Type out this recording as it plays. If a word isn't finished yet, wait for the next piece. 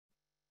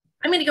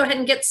I'm going to go ahead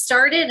and get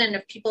started, and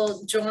if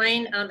people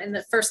join in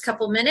the first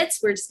couple minutes,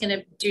 we're just going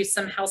to do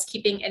some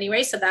housekeeping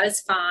anyway, so that is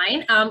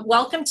fine.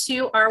 Welcome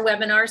to our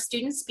webinar,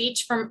 Student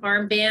Speech from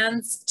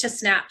Armbands to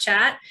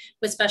Snapchat,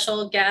 with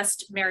special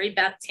guest Mary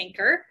Beth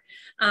Tinker.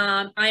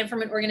 I am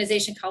from an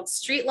organization called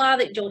Street Law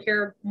that you'll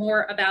hear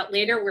more about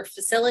later. We're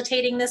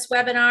facilitating this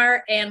webinar,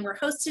 and we're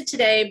hosted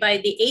today by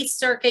the 8th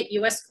Circuit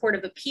U.S. Court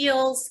of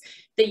Appeals,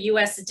 the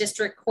U.S.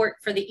 District Court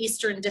for the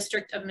Eastern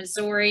District of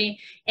Missouri,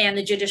 and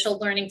the Judicial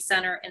Learning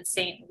Center in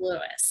St.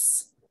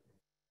 Louis.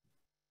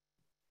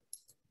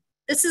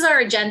 This is our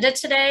agenda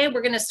today.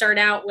 We're going to start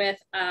out with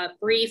a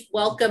brief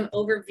welcome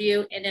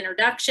overview and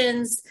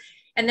introductions.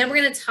 And then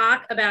we're going to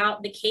talk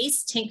about the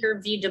case Tinker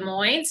v. Des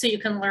Moines, so you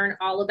can learn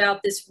all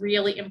about this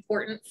really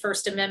important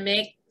First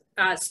Amendment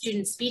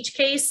student speech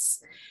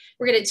case.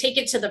 We're going to take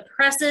it to the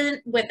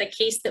present with a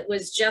case that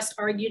was just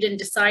argued and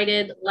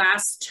decided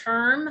last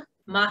term,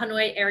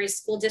 Mahanoy Area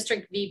School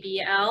District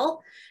VBL.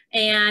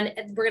 And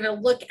we're going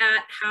to look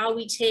at how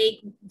we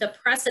take the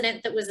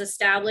precedent that was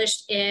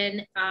established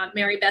in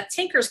Mary Beth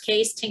Tinker's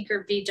case,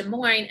 Tinker v. Des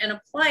Moines, and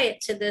apply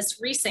it to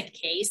this recent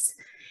case.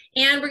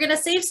 And we're going to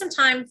save some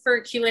time for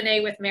Q&A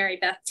with Mary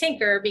Beth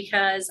Tinker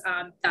because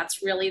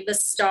that's really the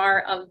star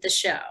of the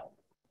show.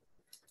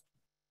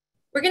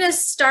 We're going to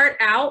start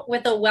out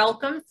with a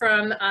welcome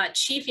from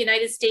Chief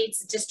United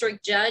States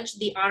District Judge,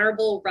 the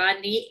Honorable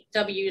Rodney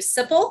W.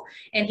 Sipple,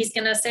 and he's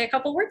going to say a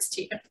couple words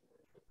to you.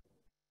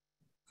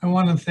 I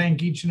want to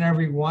thank each and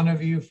every one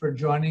of you for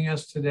joining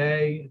us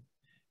today. It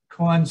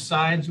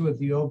coincides with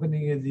the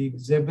opening of the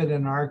exhibit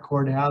in our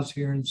courthouse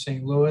here in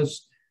St.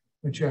 Louis,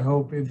 which I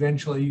hope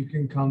eventually you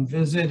can come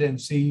visit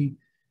and see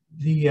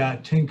the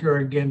Tinker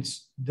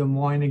against Des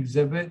Moines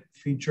exhibit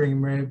featuring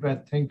Mary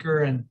Beth Tinker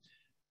and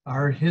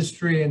our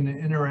history and the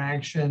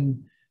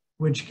interaction,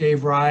 which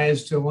gave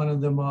rise to one of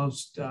the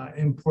most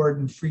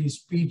important free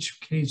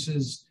speech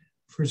cases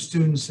for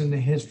students in the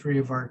history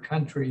of our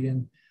country.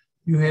 And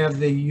you have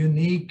the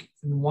unique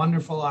and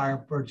wonderful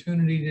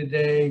opportunity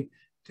today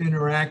to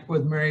interact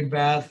with Mary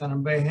Beth. And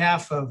on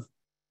behalf of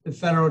the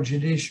federal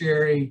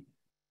judiciary,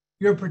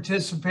 your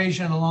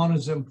participation alone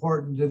is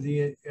important to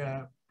the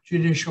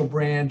judicial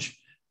branch.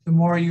 The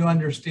more you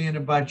understand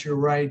about your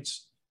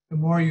rights, the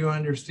more you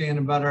understand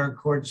about our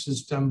court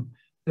system,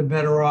 the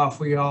better off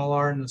we all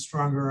are and the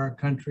stronger our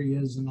country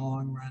is in the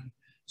long run.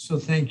 So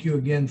thank you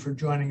again for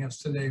joining us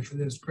today for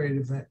this great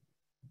event.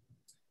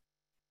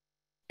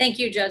 Thank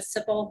you, Judge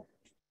Sipple.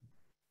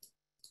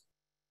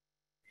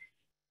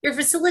 Your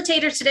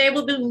facilitator today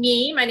will be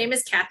me. My name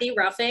is Kathy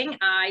Ruffing.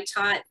 I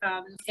taught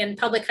in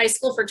public high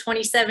school for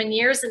 27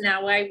 years, and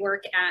now I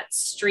work at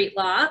Street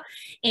Law.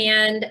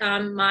 And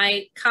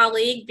my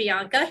colleague,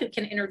 Bianca, who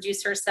can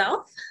introduce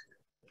herself.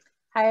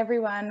 Hi,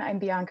 everyone. I'm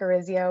Bianca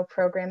Rizzio,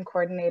 Program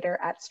Coordinator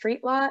at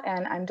Street Law,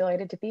 and I'm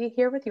delighted to be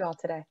here with you all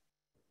today.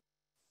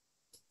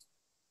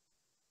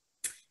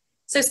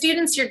 So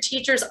students, your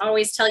teachers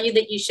always tell you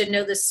that you should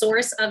know the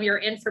source of your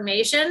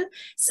information.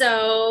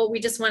 So we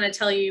just want to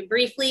tell you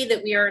briefly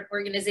that we are an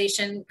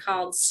organization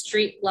called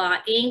Street Law,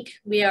 Inc.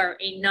 We are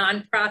a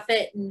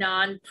nonprofit,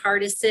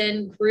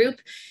 nonpartisan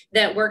group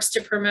that works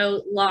to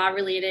promote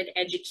law-related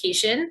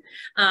education.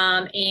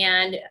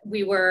 And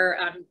we were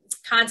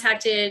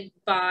contacted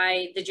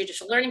by the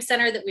Judicial Learning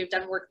Center that we've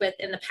done work with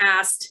in the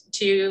past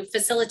to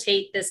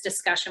facilitate this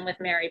discussion with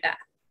Mary Beth.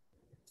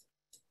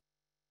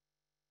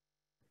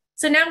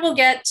 So now we'll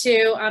get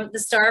to the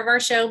star of our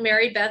show,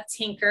 Mary Beth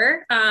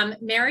Tinker.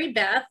 Mary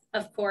Beth,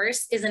 of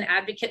course, is an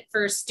advocate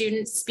for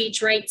student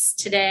speech rights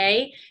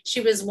today. She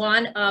was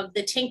one of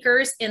the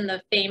Tinkers in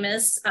the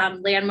famous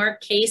landmark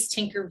case,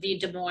 Tinker v.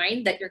 Des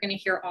Moines, that you're going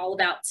to hear all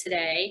about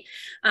today.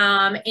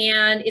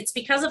 And it's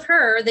because of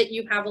her that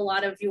you have a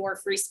lot of your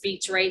free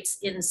speech rights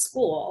in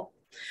school.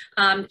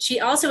 She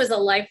also is a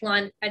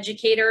lifelong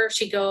educator.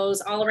 She goes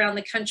all around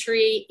the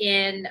country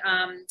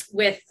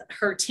with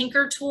her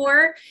Tinker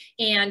Tour,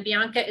 and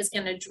Bianca is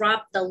going to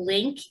drop the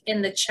link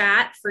in the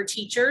chat for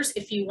teachers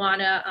if you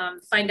want to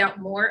find out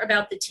more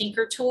about the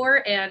Tinker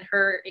Tour and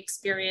her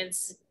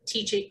experience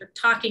teaching or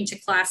talking to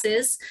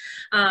classes.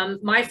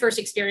 My first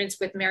experience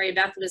with Mary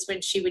Beth was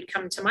when she would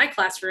come to my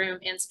classroom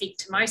and speak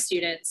to my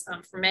students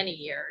for many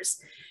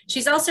years.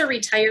 She's also a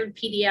retired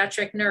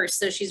pediatric nurse,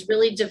 so she's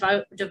really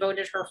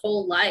devoted her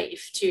whole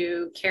life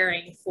to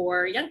caring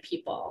for young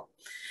people.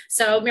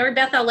 So Mary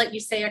Beth, I'll let you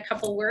say a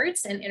couple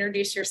words and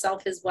introduce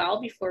yourself as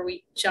well before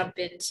we jump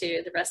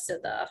into the rest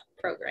of the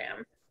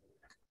program.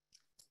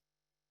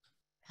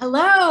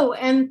 Hello,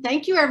 and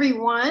thank you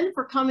everyone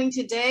for coming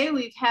today.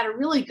 We've had a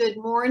really good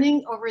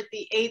morning over at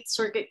the 8th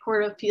Circuit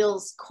Court of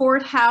Appeals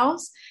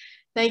Courthouse.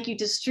 Thank you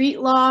to Street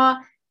Law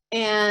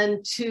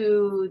and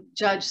to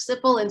Judge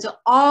Sipple and to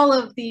all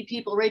of the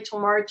people, Rachel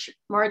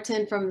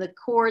Martin from the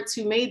courts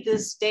who made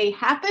this day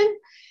happen.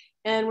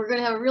 And we're going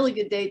to have a really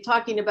good day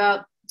talking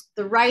about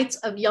the rights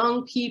of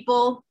young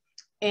people.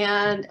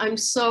 And I'm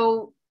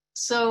so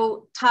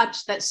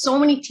touched that so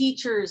many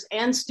teachers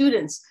and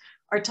students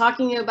are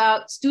talking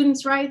about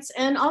students' rights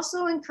and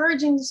also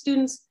encouraging the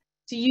students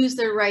to use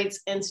their rights,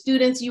 and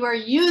students, you are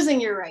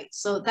using your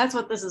rights. So that's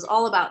what this is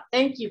all about.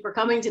 Thank you for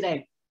coming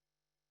today.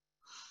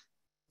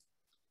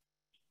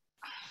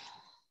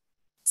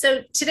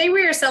 So today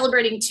we are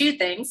celebrating two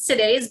things.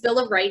 Today is Bill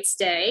of Rights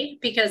Day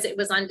because it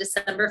was on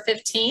December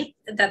 15th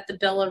that the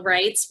Bill of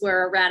Rights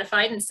were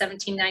ratified in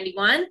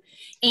 1791.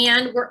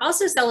 And we're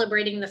also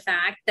celebrating the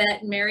fact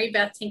that Mary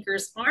Beth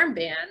Tinker's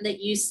armband that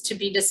used to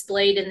be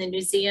displayed in the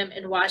museum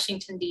in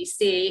Washington,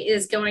 D.C.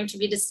 is going to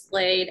be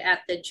displayed at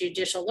the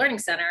Judicial Learning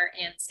Center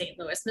in St.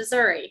 Louis,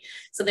 Missouri.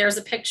 So there's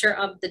a picture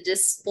of the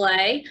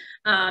display.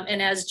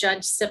 And as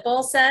Judge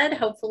Sipple said,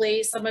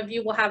 hopefully some of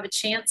you will have a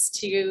chance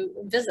to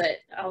visit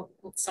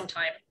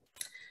sometime.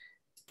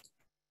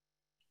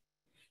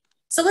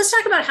 So let's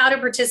talk about how to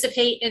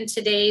participate in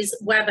today's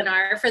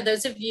webinar. For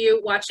those of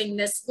you watching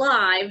this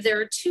live,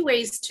 there are two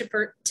ways to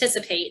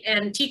participate.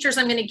 And teachers,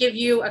 I'm going to give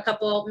you a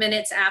couple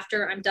minutes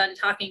after I'm done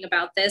talking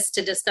about this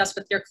to discuss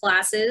with your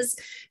classes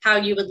how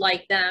you would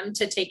like them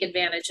to take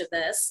advantage of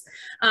this.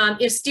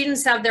 If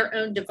students have their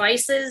own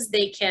devices,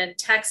 they can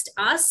text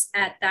us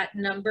at that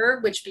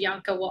number, which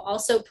Bianca will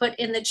also put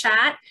in the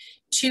chat,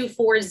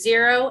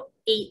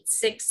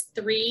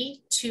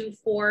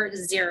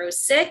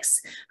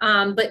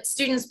 240-863-2406. But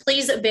students,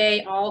 please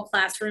obey all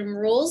classroom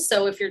rules.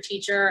 So if your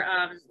teacher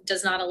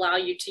does not allow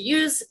you to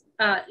use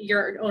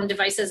your own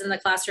devices in the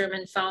classroom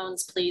and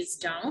phones, please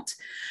don't.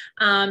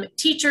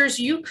 Teachers,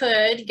 you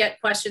could get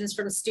questions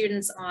from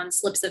students on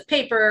slips of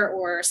paper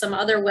or some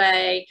other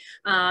way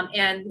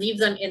and leave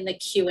them in the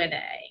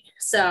Q&A.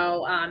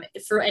 So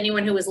for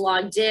anyone who is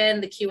logged in,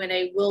 the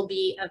Q&A will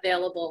be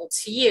available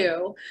to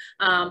you.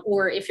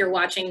 Or if you're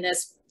watching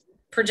this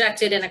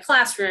projected in a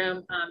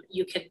classroom,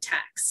 you can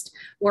text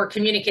or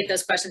communicate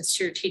those questions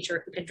to your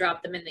teacher who can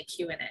drop them in the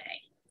Q&A.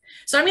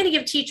 So I'm going to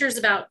give teachers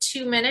about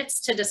 2 minutes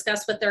to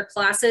discuss with their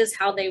classes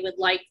how they would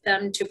like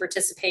them to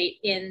participate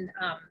in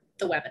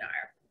the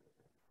webinar.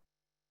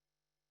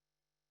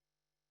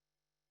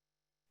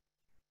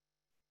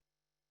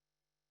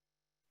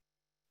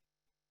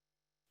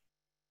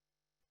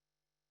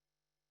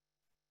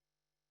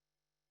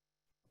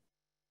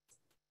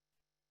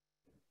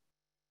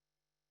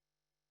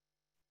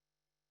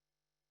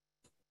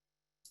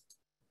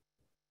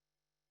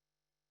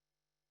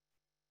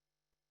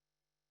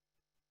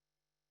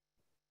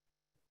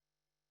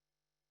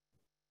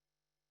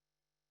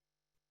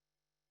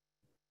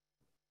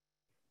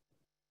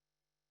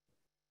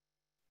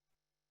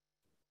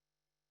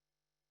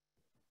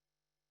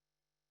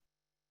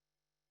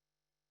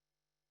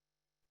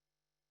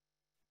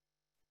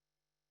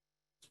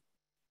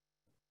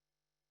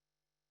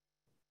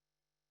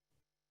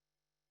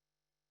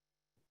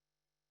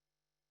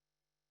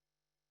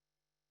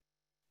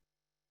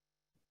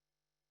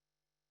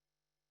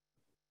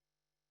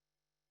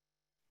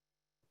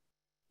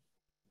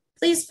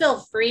 Please feel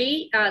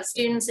free,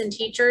 students and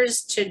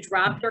teachers, to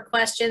drop your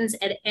questions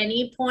at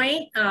any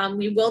point.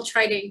 We will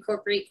try to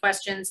incorporate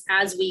questions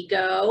as we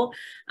go.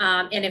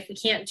 And if we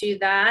can't do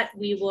that,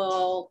 we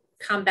will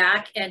come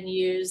back and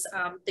use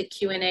the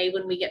Q&A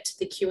when we get to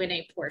the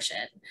Q&A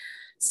portion.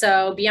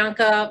 So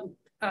Bianca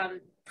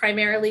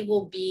primarily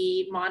will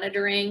be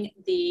monitoring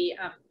the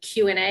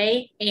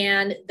Q&A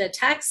and the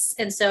text.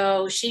 And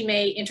so she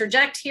may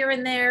interject here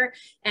and there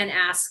and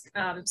ask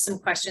some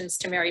questions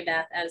to Mary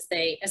Beth as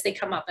they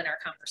come up in our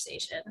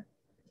conversation.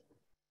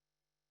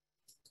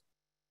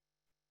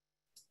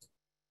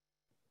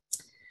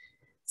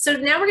 So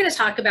now we're going to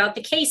talk about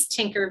the case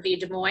Tinker v.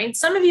 Des Moines.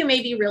 Some of you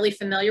may be really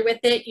familiar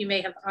with it. You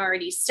may have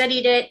already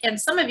studied it. And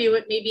some of you,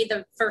 it may be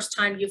the first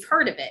time you've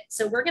heard of it.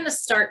 So we're going to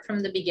start from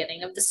the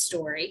beginning of the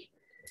story,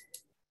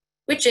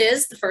 which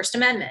is the First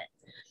Amendment.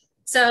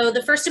 So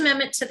the First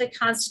Amendment to the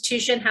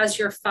Constitution has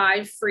your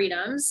 5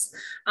 freedoms.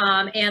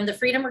 And the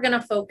freedom we're going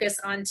to focus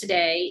on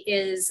today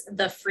is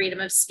the freedom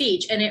of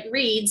speech. And it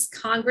reads,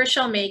 Congress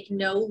shall make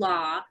no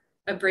law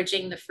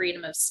abridging the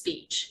freedom of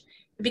speech.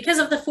 Because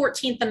of the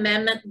 14th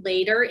Amendment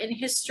later in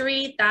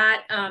history,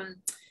 that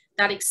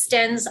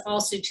extends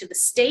also to the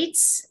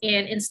states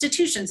and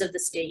institutions of the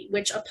state,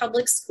 which a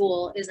public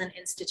school is an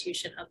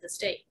institution of the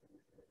state.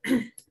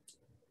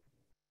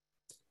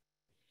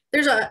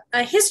 There's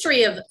a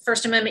history of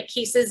First Amendment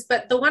cases,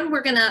 but the one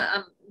we're going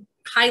to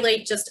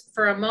highlight just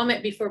for a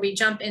moment before we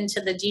jump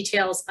into the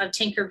details of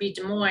Tinker v.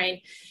 Des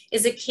Moines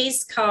is a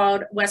case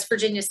called West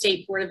Virginia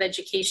State Board of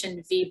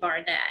Education v.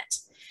 Barnett.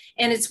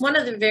 And it's one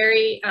of the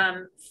very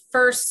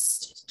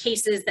first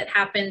cases that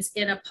happens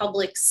in a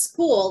public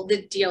school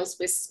that deals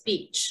with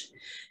speech.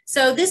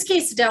 So this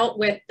case dealt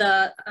with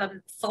the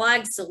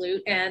flag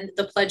salute and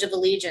the Pledge of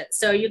Allegiance.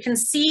 So you can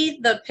see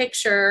the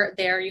picture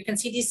there. You can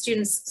see these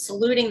students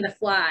saluting the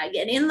flag.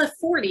 And in the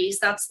 40s,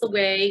 that's the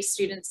way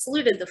students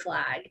saluted the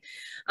flag.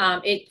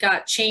 It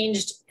got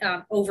changed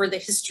over the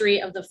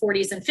history of the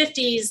 40s and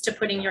 50s to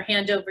putting your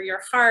hand over your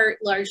heart,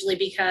 largely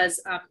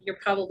because you're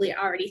probably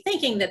already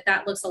thinking that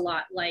that looks a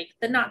lot like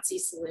the Nazi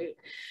salute.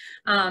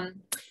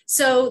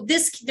 So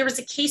there was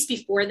a case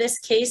before this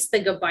case, the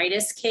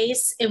Gobitis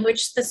case, in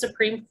which the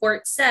Supreme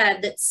Court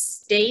said that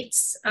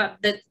states,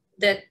 that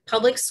that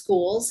public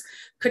schools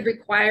could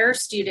require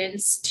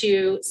students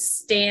to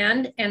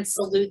stand and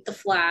salute the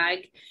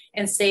flag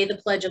and say the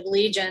Pledge of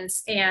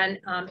Allegiance. And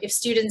if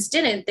students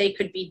didn't, they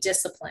could be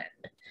disciplined.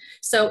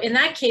 So in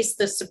that case,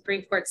 the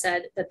Supreme Court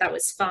said that that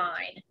was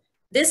fine.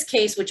 This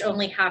case, which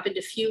only happened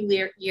a few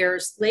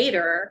years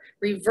later,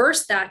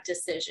 reversed that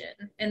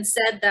decision and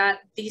said that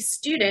these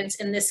students,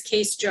 in this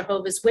case,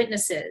 Jehovah's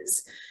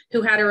Witnesses,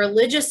 who had a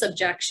religious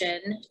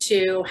objection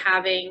to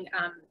having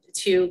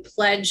to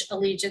pledge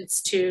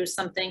allegiance to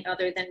something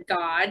other than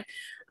God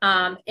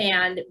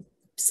and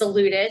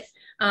salute it,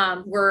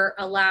 were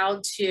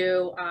allowed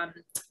to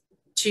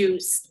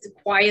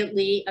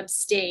quietly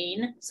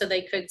abstain, so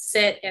they could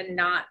sit and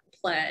not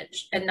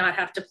pledge and not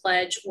have to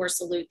pledge or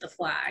salute the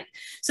flag.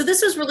 So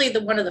this was really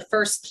one of the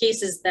first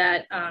cases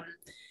that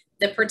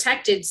that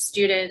protected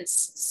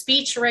students'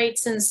 speech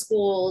rights in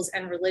schools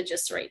and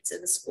religious rights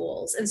in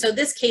schools. And so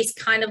this case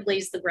kind of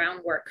lays the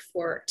groundwork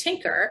for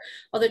Tinker,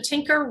 although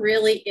Tinker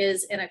really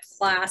is in a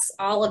class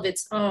all of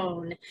its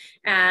own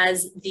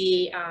as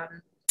the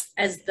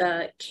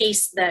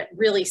case that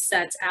really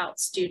sets out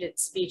student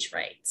speech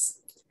rights.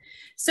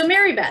 So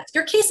Mary Beth,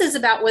 your case is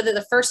about whether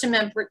the First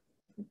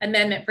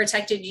Amendment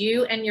protected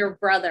you and your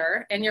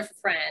brother and your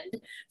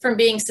friend from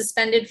being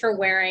suspended for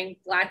wearing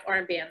black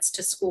armbands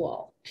to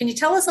school. Can you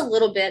tell us a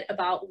little bit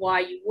about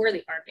why you wore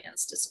the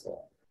armbands to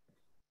school?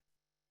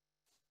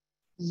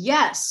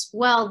 Yes,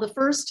 well, the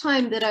first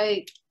time that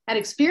I had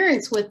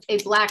experience with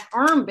a black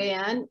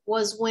armband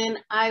was when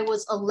I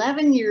was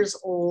 11 years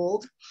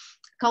old,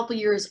 a couple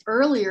years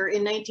earlier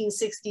in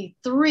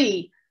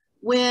 1963,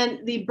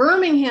 when the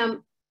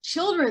Birmingham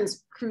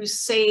Children's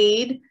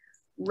Crusade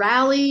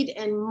rallied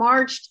and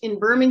marched in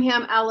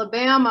Birmingham,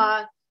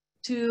 Alabama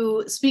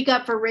to speak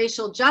up for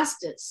racial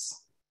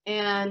justice.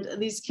 And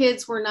these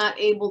kids were not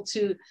able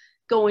to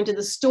go into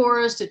the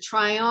stores to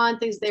try on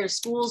things. Their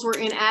schools were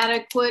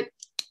inadequate.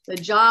 The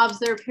jobs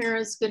their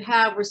parents could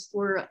have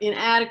were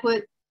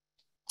inadequate.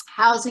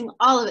 Housing,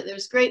 all of it.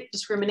 There's great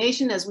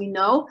discrimination, as we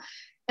know.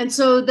 And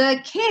so the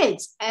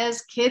kids,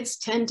 as kids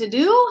tend to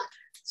do,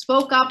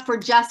 spoke up for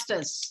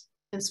justice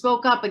and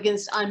spoke up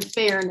against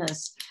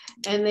unfairness.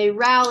 And they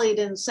rallied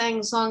and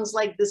sang songs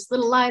like "This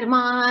Little Light of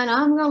Mine,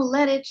 I'm Gonna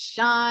Let It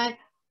Shine."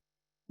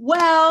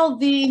 Well,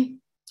 the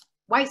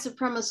white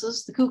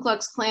supremacists, the Ku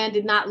Klux Klan,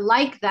 did not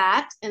like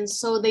that. And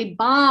so they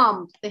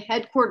bombed the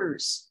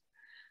headquarters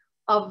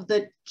of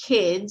the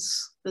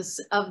kids,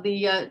 of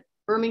the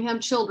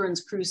Birmingham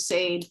Children's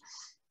Crusade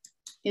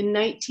in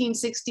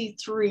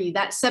 1963,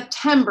 that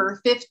September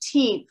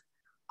 15th.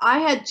 I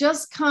had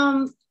just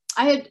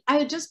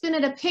been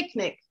at a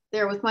picnic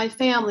there with my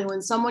family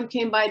when someone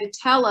came by to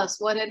tell us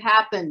what had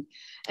happened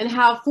and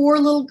how 4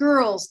 little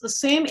girls, the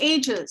same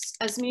ages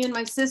as me and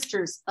my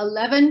sisters,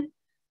 11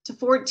 to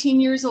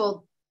 14 years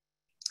old,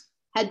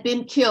 had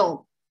been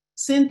killed.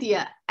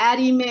 Cynthia,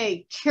 Addie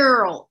Mae,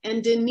 Carol,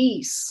 and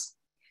Denise.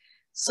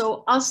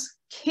 So us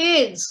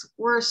kids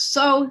were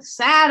so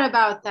sad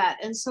about that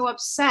and so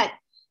upset.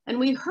 And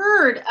we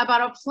heard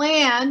about a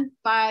plan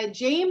by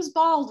James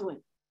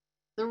Baldwin,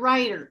 the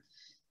writer.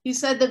 He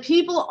said that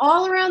people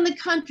all around the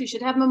country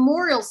should have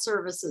memorial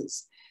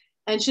services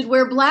and should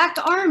wear black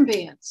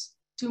armbands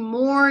to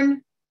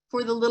mourn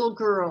for the little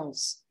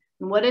girls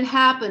and what had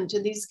happened to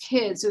these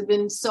kids who had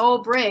been so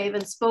brave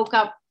and spoke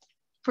up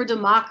for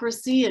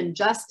democracy and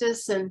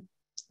justice and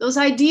those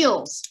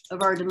ideals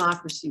of our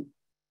democracy.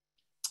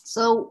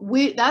 So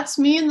that's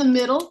me in the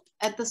middle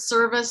at the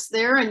service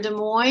there in Des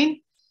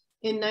Moines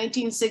in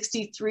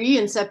 1963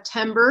 in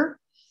September.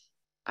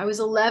 I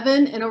was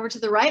 11, and over to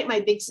the right, my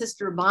big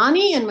sister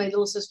Bonnie and my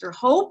little sister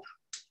Hope,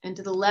 and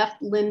to the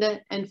left, Linda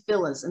and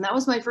Phyllis. And that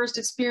was my first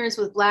experience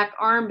with black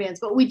armbands,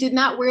 but we did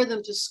not wear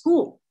them to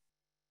school.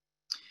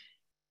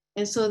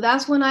 And so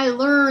that's when I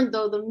learned,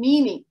 though, the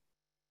meaning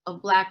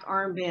of black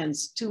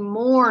armbands, to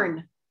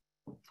mourn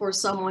for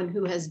someone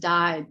who has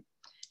died.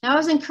 Now, I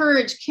always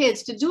encourage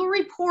kids to do a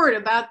report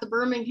about the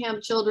Birmingham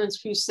Children's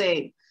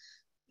Crusade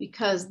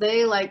because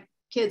they, like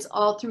kids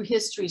all through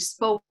history,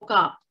 spoke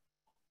up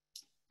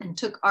and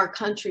took our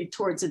country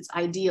towards its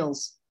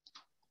ideals.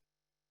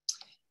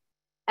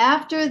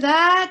 After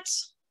that,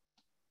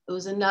 it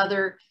was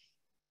another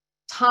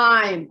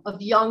time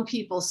of young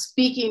people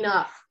speaking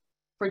up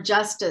for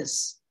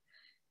justice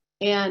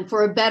and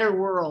for a better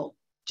world,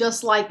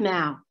 just like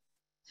now.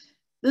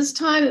 This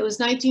time it was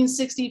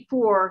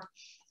 1964,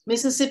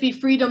 Mississippi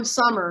Freedom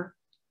Summer,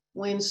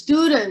 when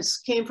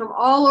students came from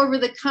all over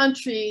the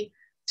country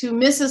to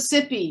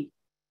Mississippi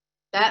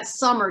that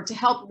summer to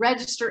help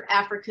register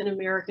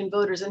African-American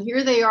voters. And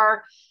here they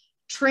are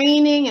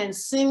training and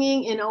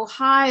singing in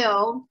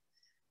Ohio,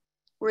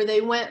 where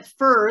they went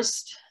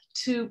first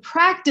to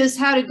practice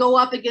how to go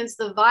up against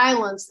the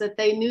violence that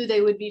they knew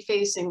they would be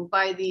facing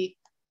by the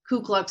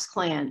Ku Klux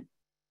Klan.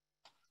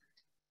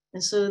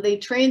 And so they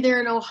trained there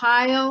in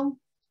Ohio,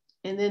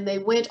 and then they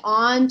went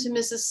on to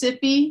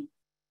Mississippi.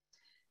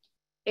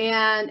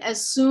 And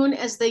as soon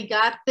as they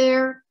got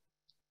there,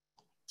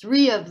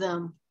 3 of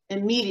them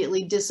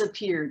immediately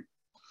disappeared.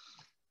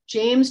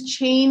 James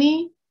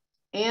Chaney,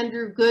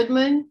 Andrew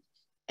Goodman,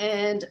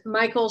 and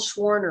Michael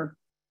Schwerner.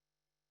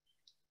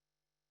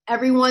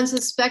 Everyone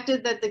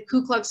suspected that the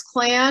Ku Klux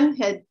Klan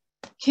had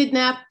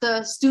kidnapped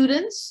the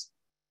students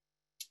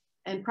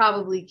and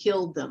probably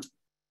killed them.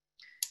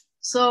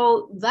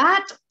 So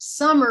that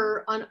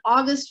summer on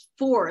August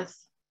 4th,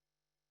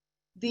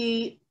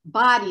 the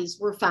bodies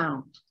were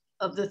found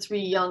of the 3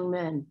 young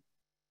men.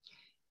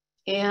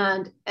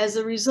 And as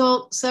a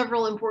result,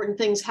 several important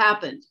things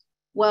happened.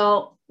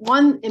 Well,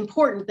 one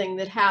important thing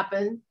that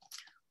happened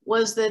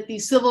was that the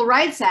Civil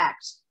Rights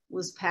Act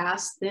was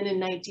passed then in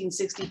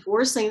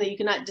 1964, saying that you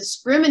cannot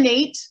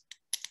discriminate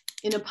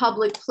in a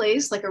public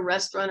place like a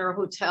restaurant or a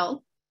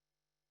hotel.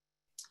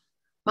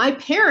 My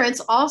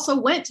parents also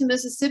went to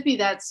Mississippi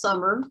that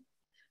summer.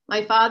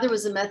 My father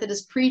was a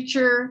Methodist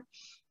preacher,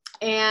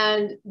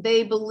 and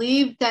they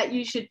believed that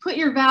you should put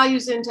your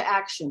values into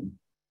action.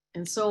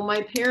 And so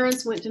my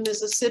parents went to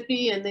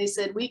Mississippi, and they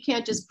said, we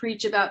can't just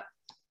preach about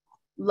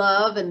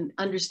love and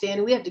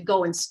understanding. We have to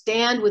go and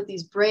stand with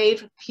these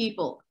brave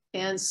people.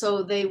 And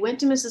so they went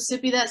to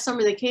Mississippi that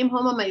summer. They came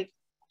home on my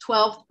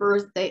 12th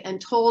birthday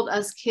and told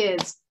us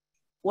kids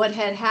what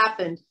had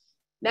happened.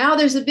 Now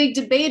there's a big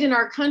debate in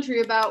our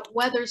country about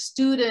whether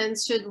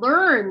students should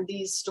learn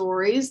these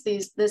stories,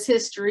 this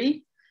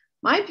history.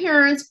 My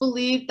parents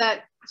believe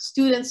that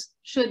students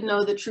should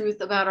know the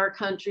truth about our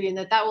country and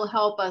that will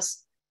help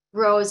us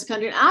grow as a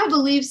country. And I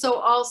believe so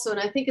also, and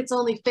I think it's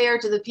only fair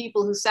to the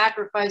people who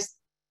sacrificed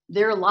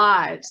their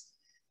lives.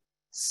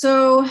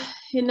 So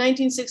in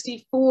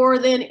 1964,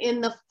 then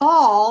in the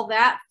fall,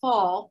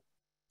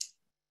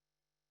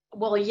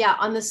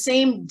 on the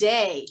same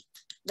day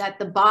that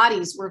the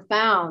bodies were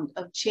found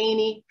of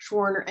Cheney,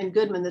 Schwerner, and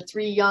Goodman, the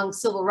 3 young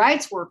civil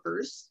rights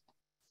workers,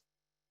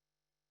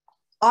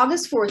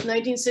 August 4th,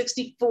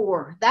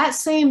 1964, that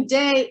same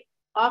day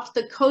off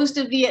the coast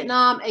of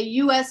Vietnam, a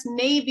US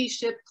Navy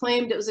ship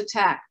claimed it was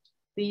attacked,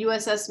 the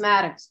USS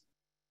Maddox.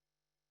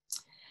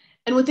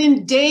 And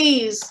within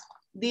days,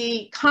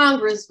 the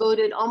Congress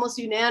voted almost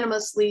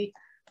unanimously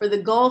for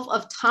the Gulf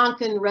of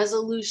Tonkin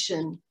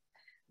resolution.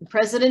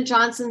 President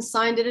Johnson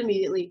signed it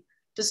immediately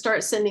to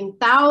start sending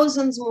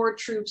thousands more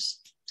troops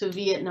to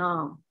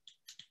Vietnam.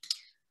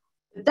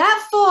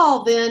 That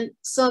fall, then,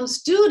 some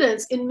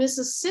students in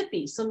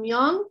Mississippi, some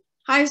young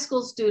high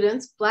school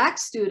students, Black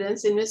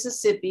students in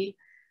Mississippi,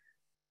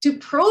 to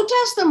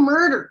protest the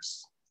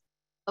murders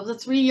of the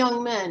 3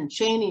 young men,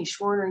 Cheney,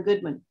 Schwerner, and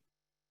Goodman.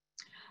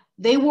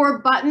 They wore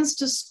buttons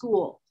to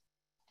school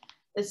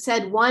that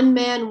said 1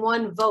 man,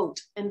 1 vote,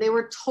 and they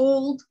were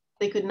told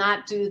they could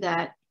not do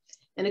that.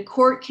 And a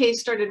court case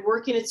started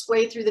working its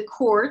way through the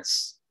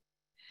courts.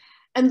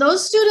 And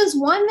those students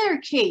won their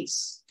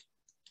case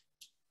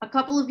a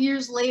couple of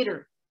years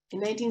later, in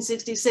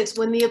 1966,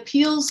 when the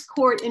appeals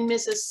court in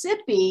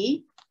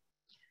Mississippi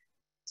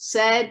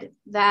said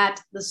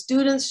that the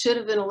students should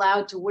have been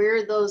allowed to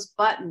wear those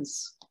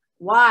buttons.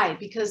 Why?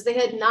 Because they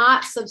had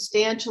not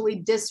substantially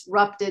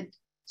disrupted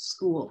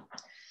school.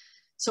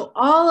 So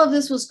all of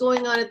this was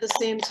going on at the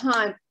same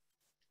time.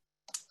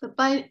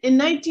 But in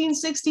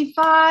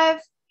 1965,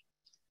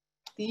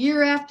 the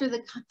year after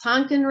the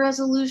Tonkin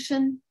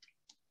Resolution,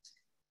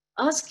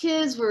 us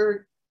kids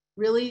were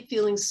really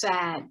feeling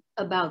sad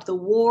about the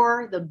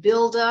war, the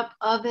buildup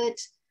of it.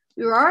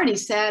 We were already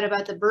sad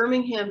about the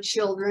Birmingham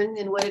children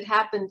and what had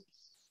happened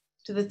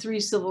to the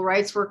 3 civil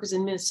rights workers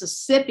in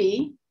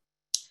Mississippi.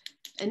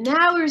 And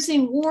now we're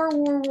seeing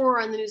war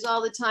on the news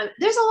all the time.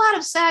 There's a lot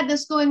of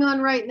sadness going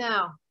on right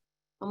now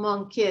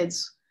among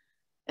kids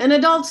and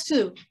adults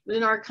too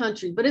in our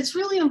country. But it's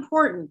really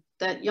important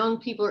that young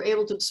people are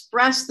able to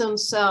express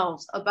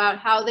themselves about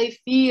how they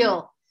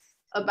feel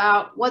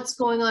about what's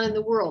going on in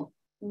the world.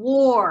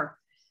 War,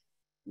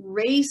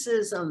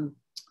 racism,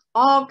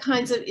 all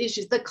kinds of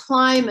issues, the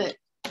climate.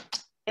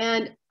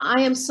 And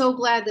I am so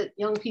glad that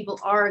young people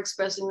are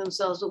expressing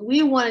themselves, but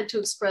we wanted to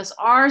express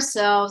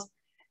ourselves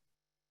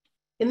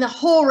in the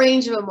whole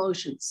range of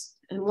emotions.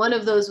 And one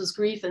of those was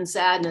grief and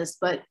sadness,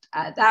 but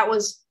that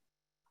was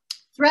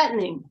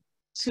threatening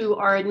to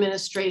our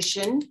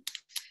administration.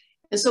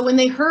 And so when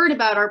they heard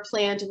about our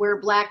plan to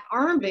wear Black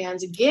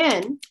armbands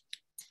again,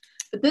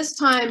 but this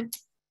time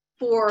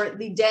for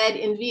the dead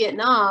in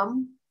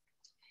Vietnam,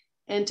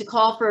 and to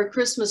call for a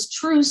Christmas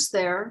truce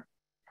there,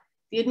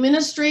 the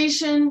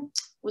administration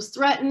was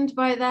threatened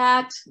by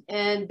that,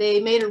 and they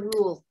made a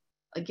rule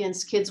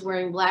against kids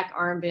wearing Black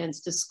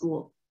armbands to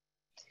school.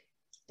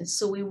 And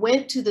so we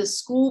went to the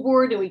school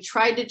board and we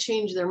tried to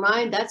change their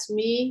mind. That's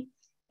me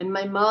and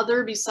my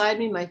mother beside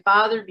me, my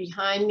father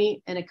behind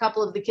me, and a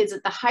couple of the kids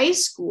at the high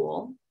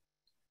school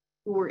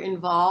who were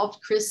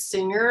involved, Chris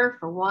Singer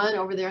for one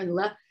over there on the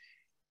left.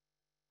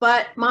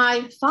 But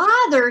my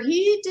father,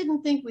 he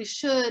didn't think we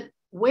should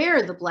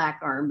wear the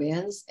Black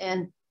armbands.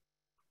 And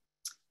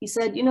he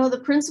said, you know, the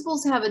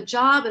principals have a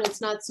job and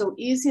it's not so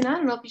easy. And I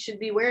don't know if you should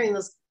be wearing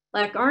those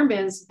Black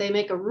armbands. They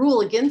make a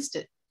rule against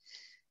it.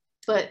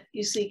 But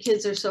you see,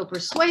 kids are so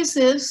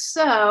persuasive.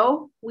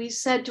 So we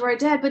said to our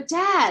dad, but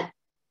Dad,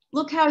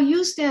 look how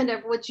you stand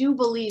up for what you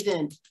believe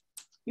in.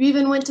 You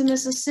even went to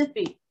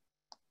Mississippi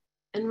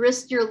and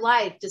risked your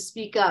life to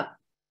speak up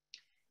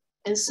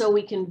And so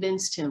we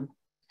convinced him.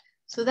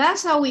 So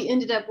that's how we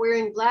ended up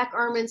wearing black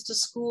armbands to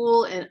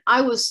school. And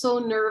I was so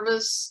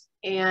nervous,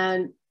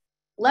 and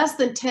less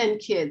than 10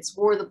 kids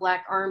wore the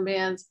black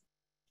armbands.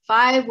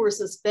 5 were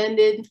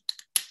suspended.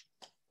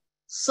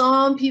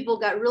 Some people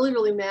got really,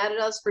 really mad at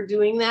us for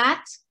doing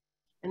that.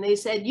 And they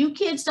said, you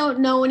kids don't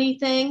know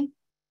anything,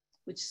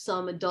 which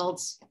some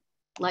adults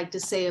like to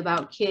say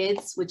about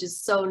kids, which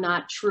is so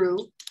not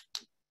true.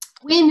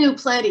 We knew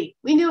plenty.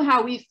 We knew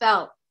how we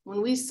felt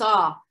when we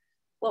saw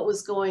what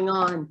was going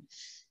on.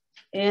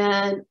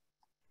 And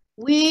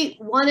we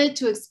wanted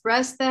to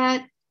express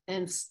that.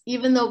 And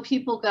even though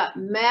people got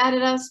mad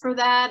at us for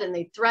that, and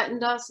they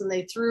threatened us, and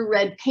they threw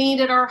red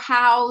paint at our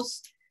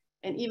house,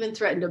 and even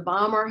threatened to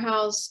bomb our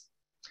house.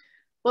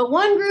 But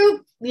one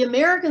group, the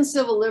American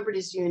Civil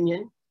Liberties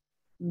Union,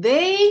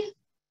 they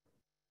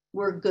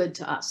were good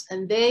to us,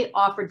 and they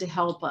offered to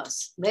help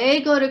us.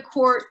 They go to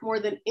court more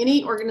than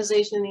any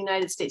organization in the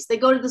United States. They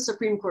go to the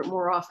Supreme Court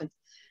more often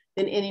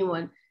than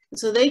anyone. And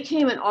so they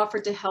came and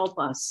offered to help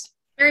us.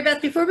 Mary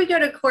Beth, before we go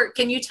to court,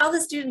 can you tell the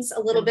students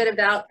a little bit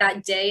about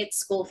that day at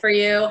school for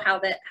you, how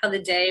the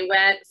day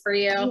went for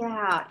you?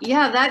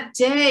 Yeah, that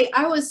day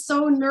I was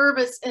so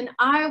nervous, and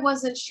I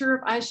wasn't sure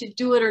if I should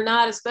do it or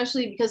not,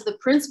 especially because the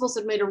principals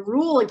had made a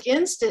rule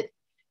against it.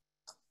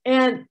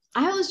 And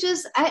I was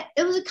just,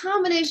 it was a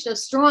combination of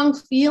strong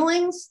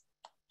feelings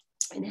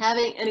and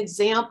having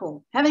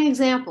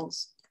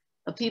examples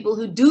of people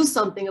who do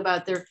something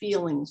about their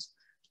feelings,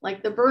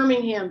 like the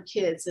Birmingham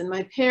kids and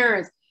my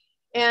parents.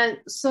 And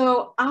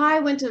so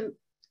I went to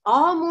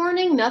all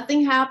morning,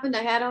 nothing happened.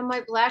 I had on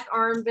my black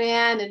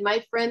armband, and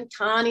my friend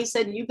Connie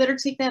said, you better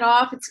take that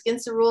off. It's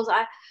against the rules.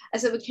 I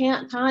said, but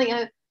can't, Connie,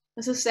 I'm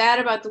so sad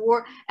about the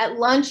war. At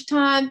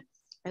lunchtime,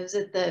 I was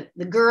at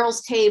the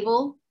girls'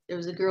 table. There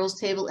was a girls'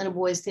 table and a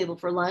boys' table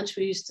for lunch.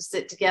 We used to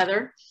sit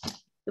together.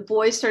 The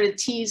boys started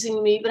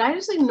teasing me, but I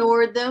just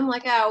ignored them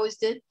like I always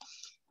did.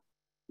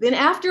 Then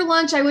after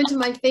lunch, I went to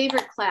my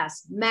favorite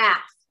class, math.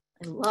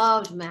 I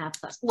loved math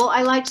class. Well,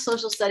 I liked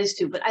social studies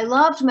too, but I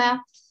loved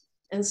math.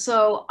 And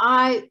so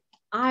I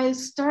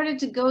started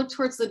to go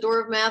towards the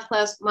door of math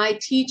class. My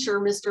teacher,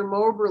 Mr.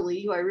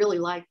 Moberly, who I really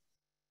liked,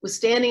 was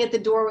standing at the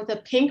door with a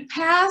pink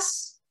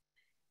pass.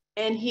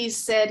 And he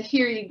said,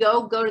 here you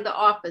go to the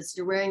office.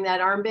 You're wearing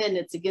that armband,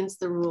 it's against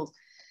the rules.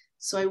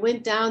 So I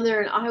went down there,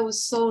 and I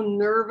was so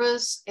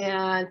nervous,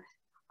 and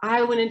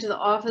I went into the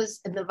office,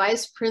 and the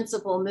vice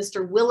principal,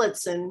 Mr.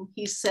 Willitson,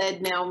 he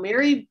said, now,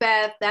 Mary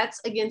Beth, that's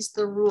against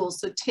the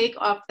rules, so take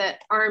off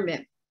that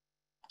armband.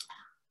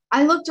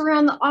 I looked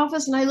around the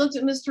office, and I looked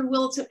at Mr.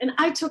 Willitson, and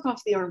I took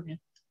off the armband.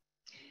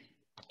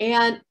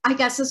 And I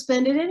got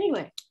suspended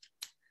anyway.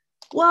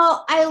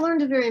 Well, I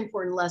learned a very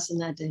important lesson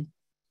that day.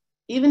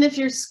 Even if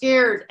you're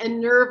scared and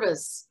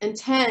nervous and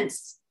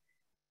tense,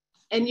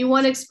 and you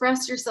want to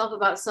express yourself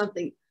about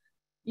something,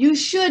 you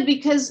should,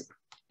 because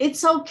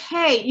it's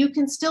okay. You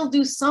can still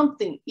do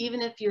something,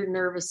 even if you're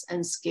nervous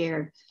and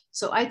scared.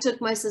 So I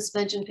took my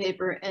suspension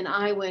paper, and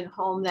I went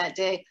home that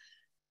day.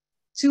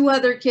 2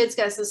 other kids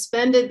got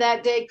suspended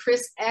that day,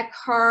 Chris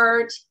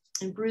Eckhart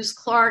and Bruce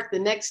Clark. The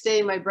next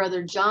day, my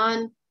brother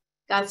John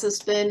got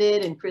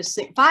suspended, and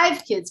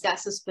 5 kids got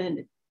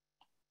suspended.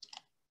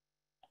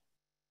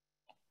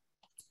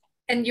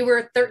 And you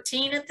were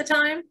 13 at the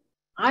time?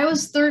 I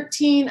was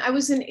 13. I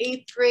was in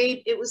 8th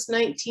grade. It was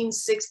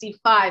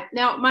 1965.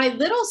 Now, my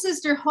little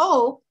sister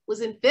Hope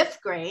was in 5th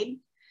grade.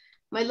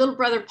 My little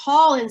brother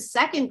Paul in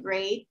 2nd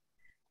grade.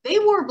 They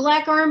wore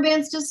black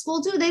armbands to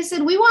school too. They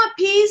said, we want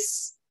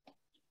peace.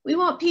 We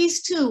want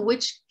peace too,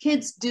 which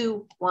kids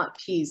do want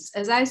peace.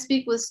 As I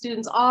speak with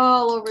students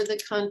all over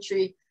the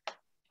country,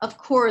 of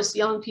course,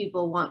 young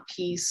people want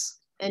peace,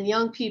 and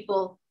young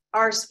people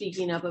are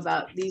speaking up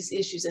about these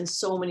issues and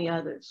so many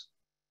others.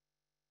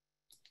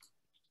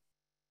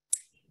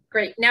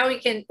 Great. Now we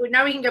can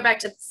go back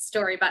to the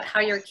story about how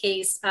your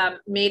case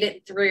made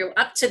it through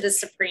up to the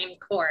Supreme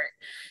Court,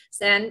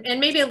 and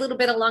maybe a little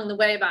bit along the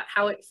way about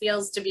how it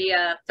feels to be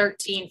a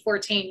 13,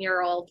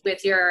 14-year-old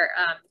with your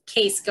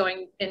case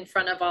going in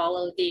front of all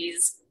of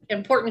these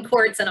important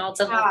courts and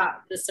ultimately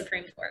the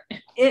Supreme Court.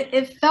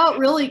 It felt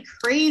really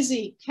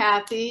crazy,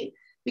 Kathy,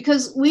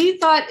 because we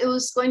thought it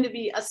was going to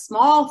be a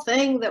small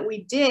thing that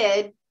we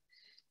did.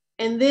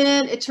 And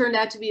then it turned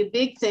out to be a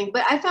big thing.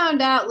 But I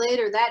found out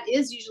later that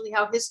is usually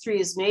how history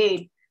is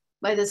made,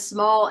 by the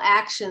small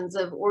actions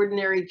of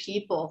ordinary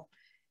people.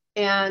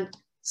 And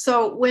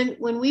so when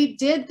we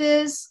did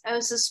this, I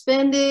was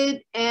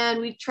suspended,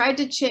 and we tried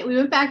to change. We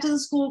went back to the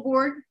school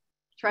board,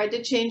 tried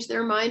to change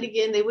their mind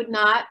again. They would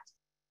not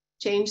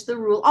change the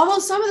rule. Although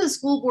some of the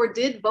school board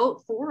did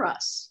vote for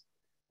us.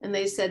 And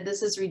they said,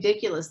 this is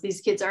ridiculous. These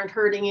kids aren't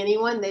hurting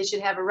anyone. They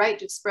should have a right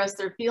to express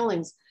their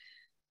feelings.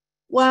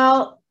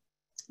 Well,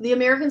 the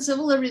American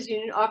Civil Liberties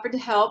Union offered to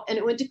help, and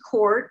it went to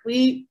court.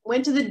 We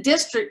went to the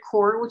district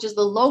court, which is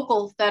the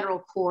local federal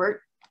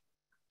court,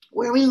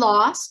 where we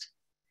lost.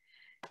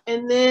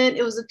 And then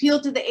it was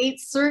appealed to the 8th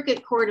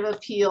Circuit Court of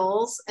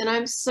Appeals. And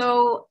I'm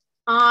so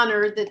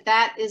honored that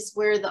that is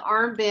where the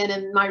armband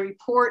and my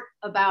report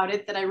about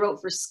it that I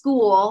wrote for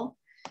school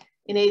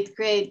in 8th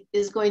grade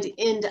is going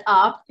to end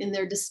up in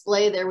their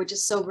display there, which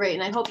is so great.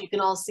 And I hope you can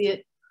all see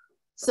it.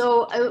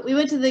 So we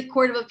went to the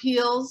Court of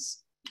Appeals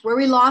where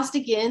we lost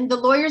again. The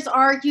lawyers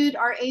argued.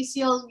 Our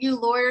ACLU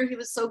lawyer, he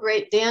was so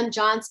great, Dan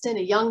Johnston,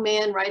 a young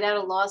man right out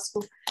of law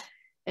school.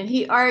 And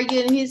he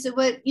argued and he said,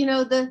 but you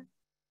know, the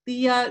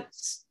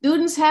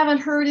students haven't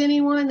hurt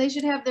anyone. They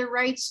should have their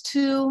rights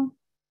too.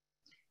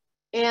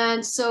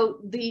 And so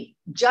the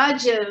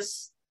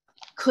judges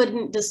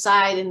couldn't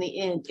decide in the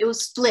end. It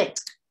was split,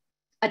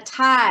 a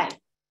tie,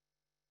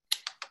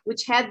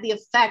 which had the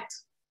effect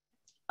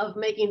of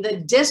making the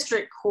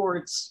district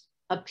court's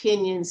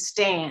opinion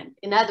stand.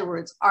 In other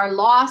words, our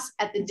loss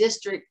at the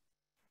district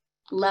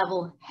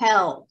level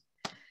held.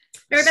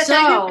 Mary Beth,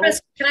 so,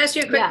 can I ask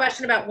you a quick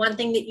question about one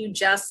thing that you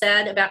just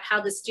said about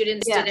how the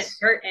students didn't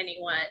hurt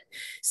anyone?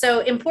 So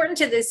important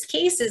to this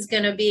case is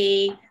going to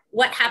be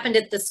what happened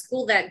at the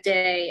school that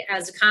day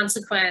as a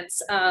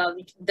consequence of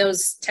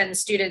those 10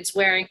 students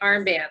wearing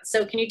armbands.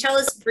 So can you tell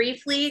us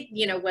briefly,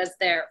 you know, were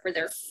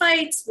there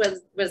fights?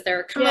 Was there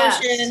a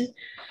commotion?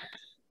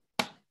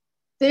 Yes.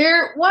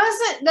 There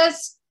wasn't,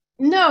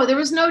 no, there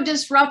was no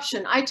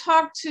disruption. I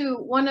talked to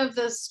one of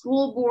the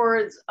school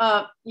board's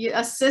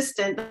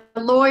assistant,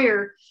 the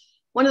lawyer,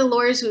 one of the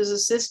lawyers who was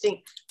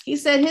assisting. He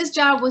said his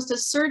job was to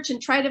search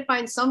and try to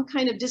find some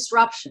kind of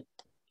disruption,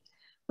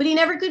 but he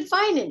never could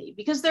find any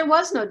because there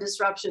was no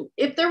disruption.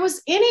 If there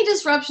was any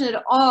disruption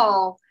at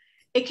all,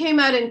 it came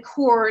out in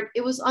court.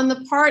 It was on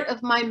the part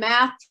of my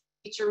math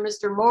teacher,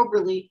 Mr.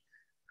 Moberly,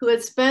 who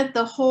had spent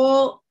the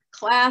whole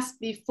class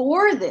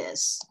before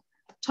this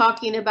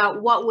talking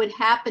about what would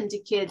happen to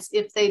kids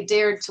if they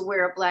dared to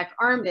wear a black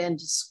armband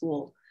to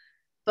school.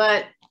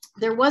 But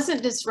there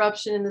wasn't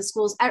disruption in the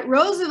schools. At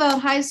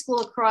Roosevelt High School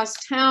across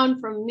town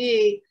from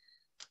me,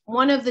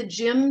 one of the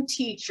gym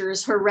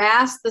teachers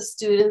harassed the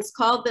students,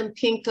 called them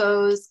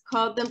pinkos,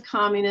 called them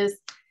communists.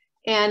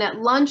 And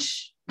at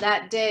lunch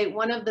that day,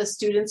 one of the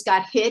students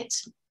got hit,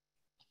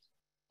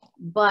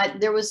 but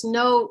there was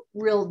no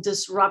real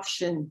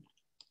disruption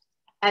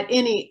at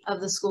any of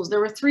the schools. There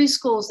were 3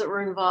 schools that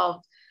were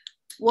involved.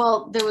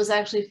 Well, there was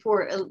actually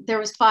 4, there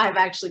was 5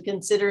 actually,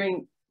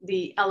 considering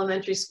the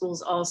elementary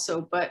schools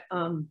also, but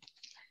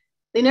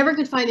they never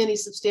could find any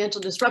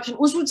substantial disruption,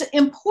 which was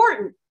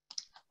important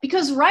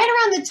because right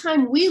around the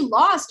time we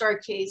lost our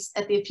case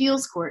at the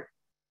appeals court,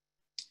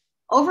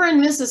 over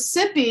in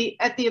Mississippi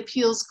at the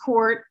appeals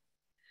court,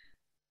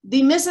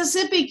 the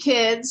Mississippi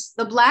kids,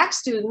 the black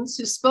students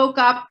who spoke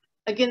up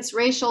against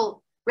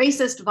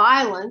racist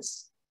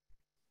violence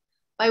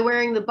by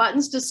wearing the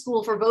buttons to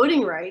school for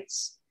voting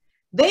rights,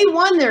 they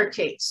won their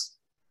case.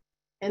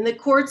 And the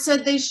court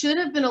said they should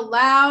have been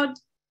allowed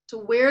to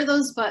wear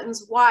those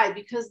buttons. Why?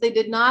 Because they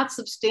did not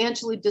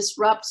substantially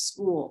disrupt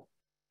school.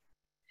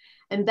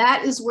 And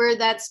that is where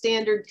that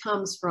standard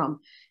comes from.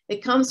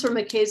 It comes from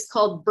a case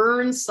called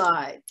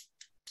Burnside.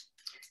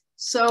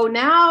 So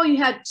now you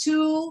had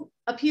 2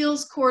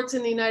 appeals courts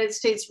in the United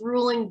States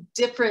ruling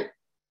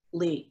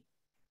differently.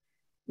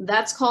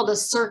 That's called a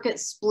circuit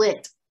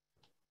split.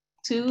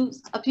 2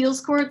 appeals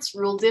courts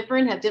rule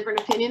different, have different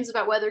opinions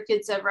about whether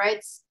kids have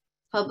rights,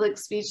 public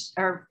speech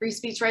or free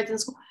speech rights in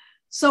school.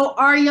 So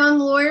our young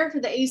lawyer for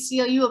the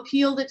ACLU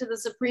appealed it to the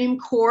Supreme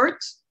Court,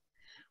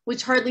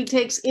 which hardly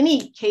takes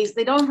any case.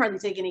 They don't hardly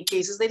take any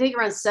cases. They take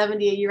around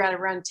 70 a year out of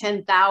around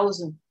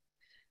 10,000.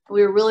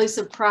 We were really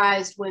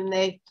surprised when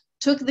they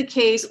took the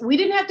case. We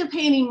didn't have to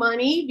pay any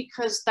money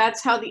because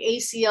that's how the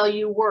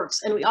ACLU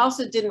works. And we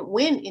also didn't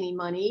win any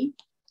money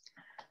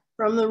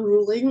from the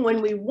ruling.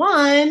 When we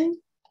won,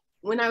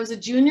 when I was a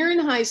junior in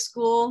high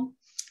school,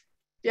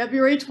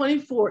 February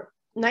 24th,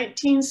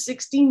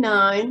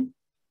 1969,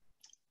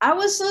 I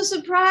was so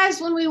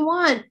surprised when we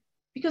won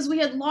because we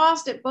had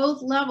lost at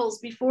both levels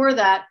before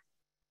that.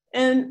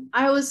 And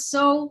I was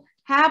so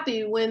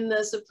happy when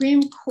the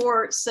Supreme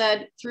Court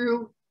said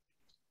through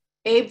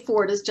Abe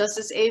Fortas,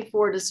 Justice Abe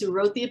Fortas, who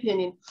wrote the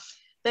opinion,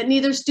 that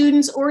neither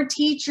students or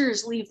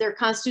teachers leave their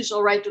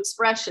constitutional right to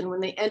expression when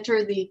they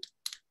enter the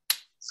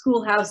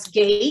schoolhouse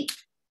gate.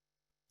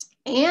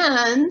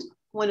 And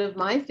one of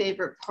my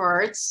favorite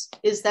parts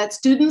is that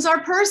students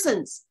are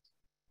persons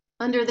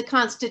under the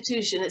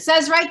Constitution. It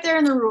says right there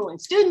in the ruling,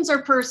 students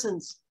are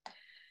persons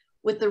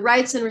with the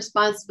rights and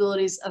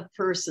responsibilities of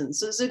persons.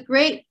 So it's a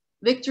great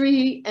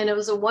victory, and it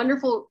was a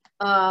wonderful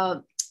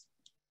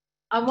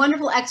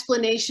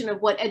explanation of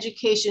what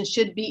education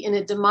should be in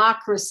a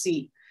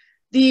democracy.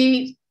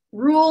 The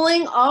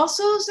ruling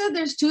also said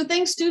there's 2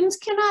 things students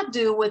cannot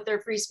do with their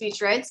free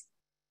speech rights.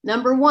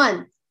 Number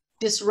 1,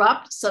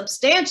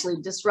 substantially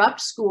disrupt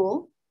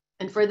school.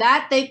 And for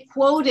that, they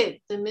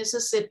quoted the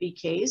Mississippi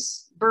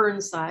case,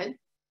 Burnside.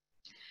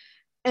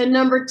 And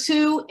number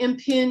 2,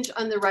 impinge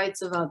on the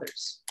rights of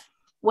others,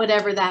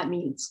 whatever that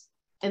means.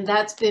 And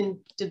that's been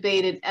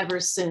debated ever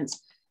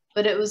since.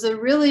 But it was a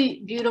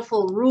really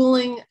beautiful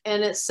ruling.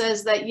 And it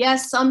says that,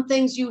 yes, some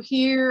things you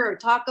hear or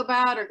talk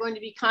about are going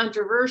to be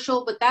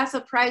controversial, but that's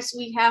a price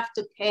we have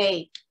to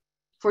pay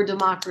for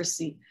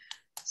democracy.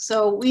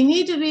 So we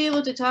need to be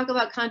able to talk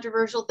about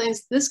controversial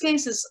things. This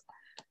case is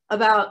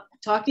about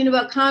talking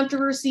about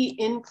controversy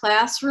in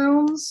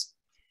classrooms.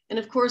 And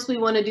of course, we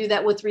want to do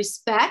that with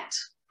respect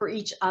for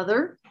each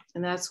other.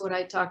 And that's what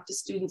I talk to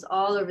students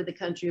all over the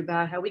country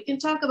about, how we can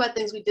talk about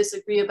things we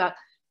disagree about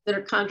that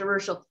are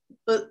controversial,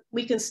 but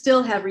we can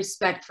still have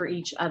respect for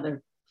each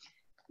other.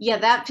 Yeah,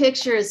 that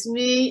picture is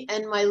me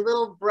and my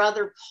little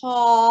brother,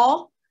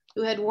 Paul,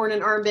 who had worn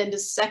an armband to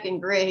 2nd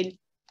grade,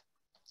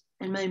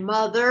 and my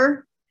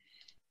mother.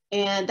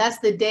 And that's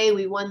the day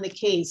we won the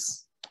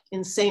case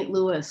in St.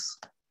 Louis.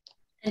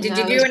 And did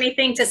you do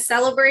anything to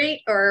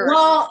celebrate, or?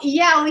 Well,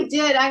 yeah, we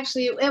did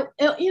actually.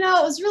 You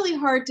know, it was really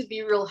hard to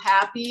be real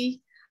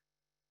happy,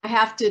 I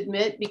have to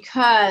admit,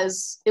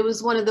 because it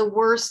was one of the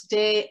worst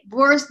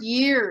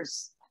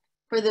years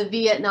for the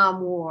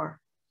Vietnam War.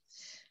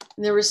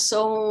 And there were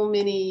so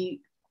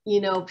many, you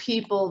know,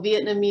 people,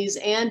 Vietnamese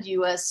and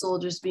US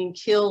soldiers, being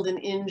killed and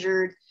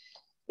injured.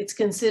 It's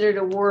considered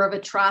a war of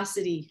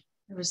atrocity.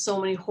 There were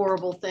so many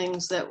horrible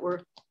things that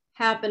were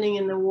happening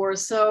in the war.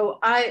 So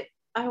I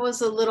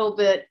was a little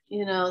bit,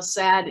 you know,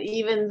 sad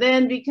even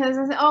then, because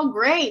I said, oh,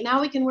 great, now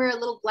we can wear a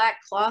little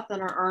black cloth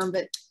on our arm,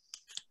 but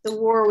the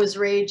war was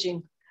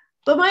raging.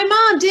 But my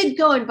mom did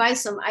go and buy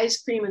some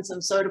ice cream and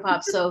some soda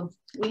pop, so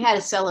we had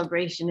a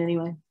celebration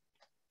anyway.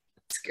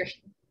 That's great.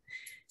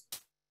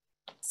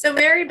 So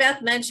Mary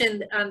Beth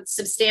mentioned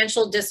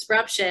substantial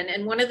disruption,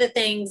 and one of the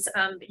things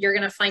you're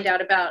going to find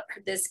out about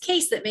this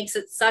case that makes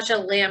it such a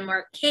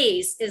landmark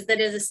case is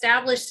that it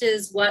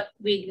establishes what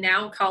we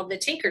now call the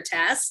Tinker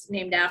test,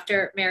 named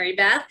after Mary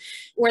Beth,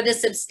 or the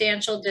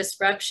substantial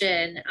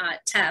disruption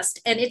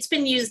test. And it's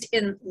been used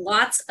in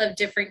lots of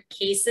different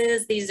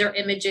cases. These are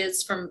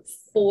images from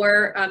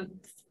 4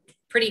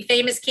 pretty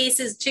famous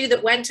cases, 2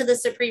 that went to the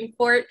Supreme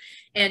Court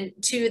and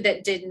 2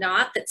 that did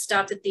not, that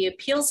stopped at the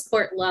appeals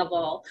court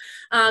level.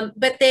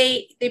 But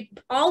they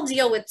all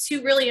deal with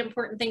 2 really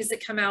important things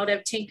that come out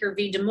of Tinker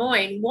v. Des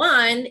Moines.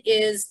 One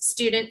is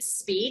student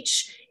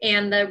speech,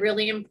 and the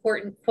really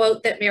important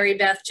quote that Mary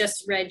Beth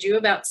just read you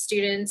about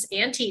students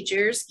and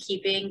teachers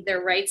keeping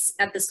their rights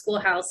at the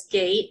schoolhouse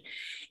gate.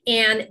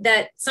 And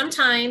that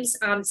sometimes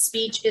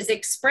speech is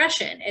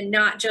expression, and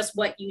not just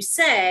what you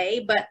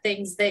say, but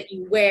things that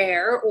you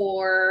wear,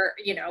 or,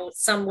 you know,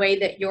 some way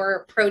that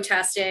you're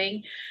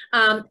protesting.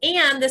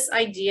 And this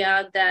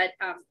idea that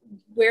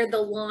where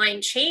the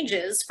line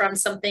changes from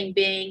something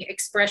being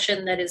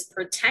expression that is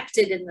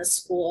protected in the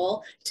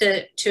school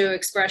to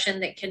expression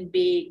that can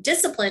be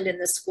disciplined in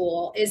the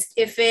school is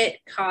if it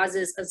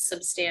causes a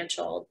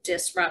substantial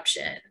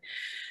disruption.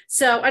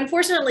 So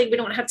unfortunately, we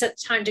don't have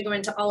time to go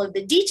into all of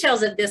the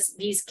details of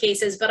these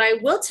cases, but I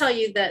will tell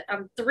you that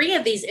 3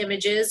 of these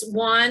images,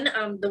 one,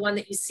 the one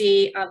that you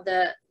see of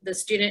the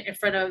student in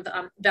front of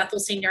Bethel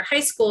Senior High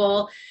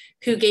School,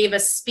 who gave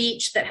a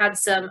speech that had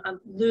some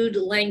lewd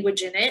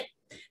language in it,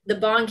 the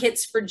Bong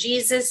Hits for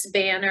Jesus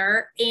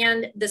banner,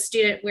 and the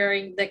student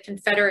wearing the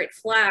Confederate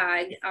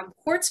flag.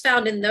 Courts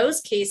found in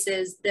those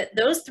cases that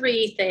those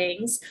 3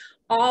 things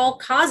all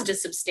caused a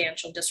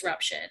substantial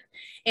disruption.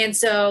 And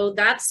so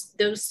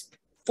those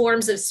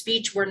forms of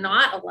speech were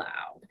not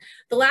allowed.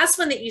 The last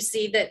one that you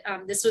see that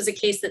this was a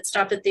case that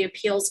stopped at the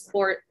appeals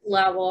court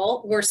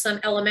level were some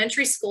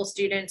elementary school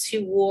students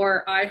who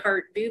wore I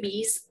Heart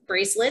Boobies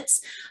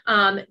bracelets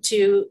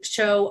to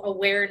show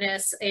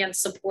awareness and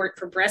support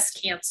for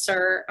breast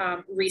cancer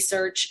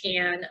research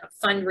and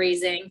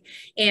fundraising.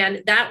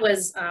 And that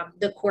was,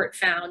 the court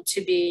found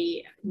to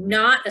be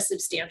not a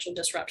substantial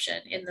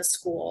disruption in the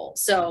school,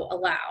 so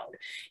allowed.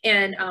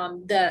 And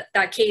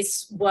that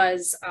case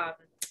was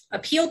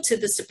appealed to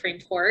the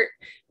Supreme Court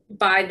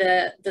by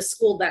the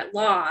school that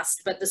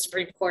lost, but the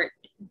Supreme Court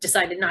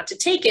decided not to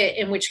take it,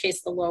 in which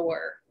case the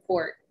lower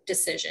court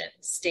decision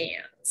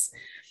stands.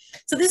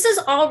 So this is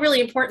all really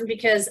important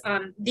because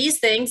these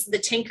things, the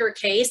Tinker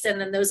case and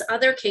then those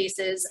other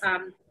cases,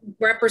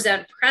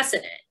 represent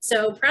precedent.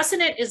 So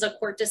precedent is a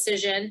court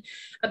decision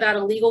about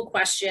a legal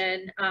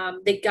question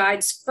that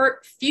guides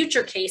for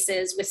future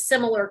cases with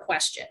similar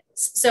questions.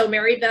 So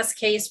Mary Beth's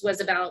case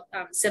was about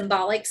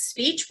symbolic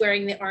speech,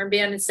 wearing the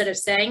armband instead of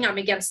saying I'm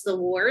against the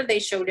war. They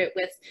showed it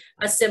with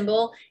a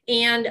symbol,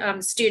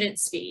 and student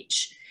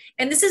speech.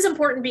 And this is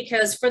important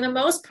because for the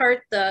most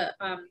part, the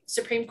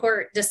Supreme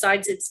Court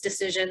decides its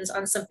decisions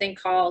on something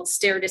called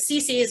stare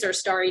decisis or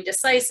stare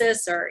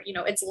decisis, or, you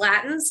know, it's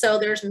Latin, so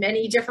there's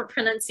many different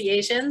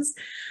pronunciations.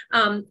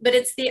 But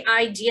it's the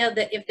idea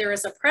that if there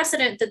is a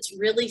precedent that's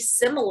really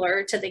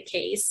similar to the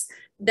case,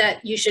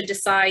 that you should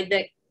decide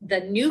that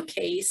the new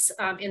case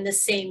in the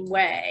same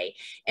way.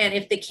 And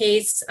if the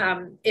case,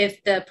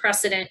 if the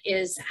precedent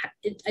is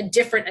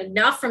different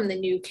enough from the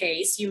new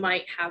case, you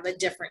might have a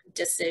different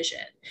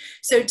decision.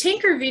 So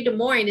Tinker v. Des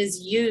Moines is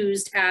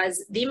used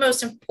as the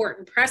most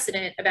important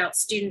precedent about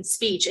student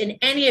speech in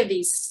any of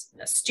these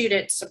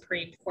student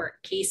Supreme Court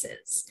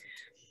cases.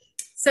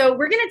 So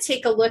we're going to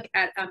take a look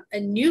at a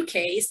new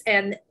case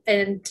and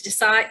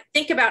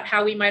think about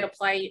how we might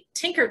apply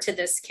Tinker to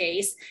this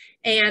case.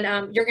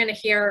 And you're going to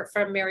hear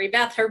from Mary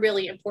Beth her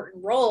really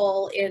important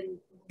role in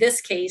this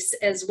case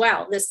as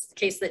well, this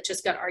case that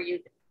just got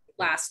argued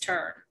last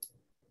term.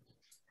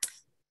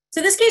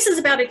 So this case is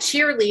about a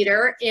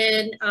cheerleader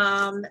in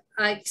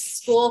a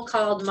school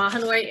called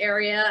Mahanoy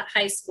Area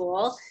High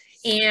School.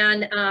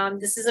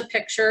 And this is a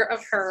picture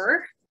of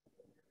her.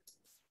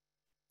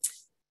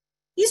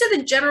 These are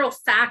the general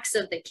facts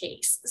of the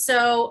case.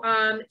 So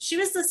she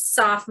was a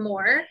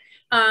sophomore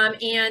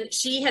and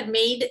she had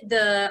made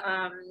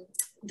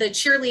the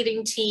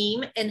cheerleading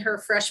team in her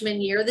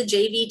freshman year, the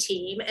JV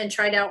team, and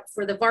tried out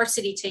for the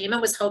varsity team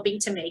and was hoping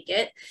to make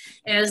it.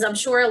 As I'm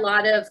sure a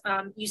lot of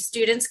you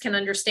students can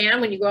understand,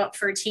 when you go out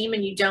for a team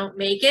and you don't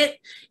make it,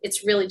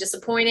 it's really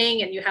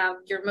disappointing and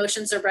your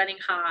emotions are running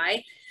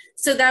high.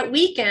 So that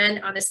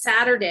weekend on a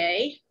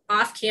Saturday,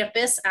 off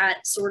campus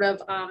at sort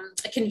of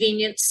a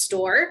convenience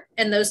store,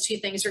 and those two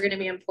things are going to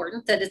be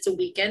important, that it's a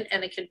weekend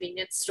and a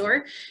convenience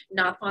store,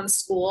 not on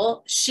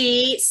school.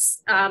 She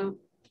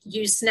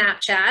used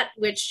Snapchat,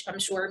 which I'm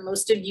sure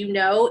most of you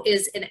know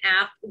is an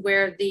app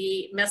where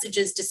the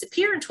messages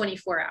disappear in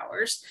 24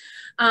 hours.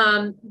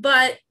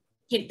 But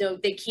you know,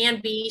 they can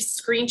be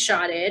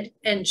screenshotted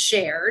and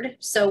shared.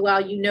 So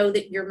while you know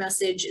that your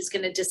message is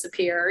going to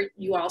disappear,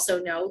 you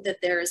also know that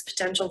there is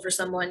potential for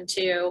someone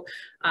to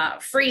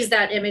freeze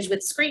that image with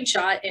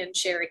screenshot and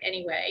share it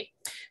anyway.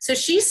 So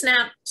she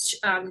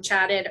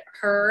Snapchatted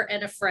her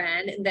and a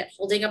friend that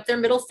holding up their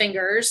middle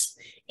fingers,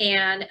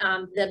 and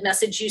the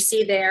message you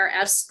see there,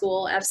 F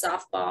school, F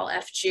softball,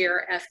 F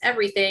cheer, F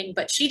everything,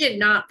 but she did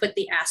not put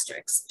the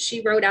asterisks.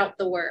 She wrote out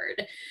the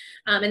word.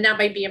 And that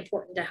might be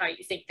important to how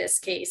you think this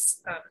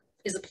case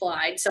is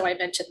applied. So I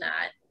mentioned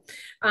that.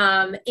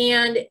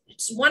 And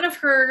one of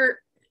her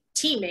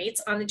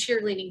teammates on the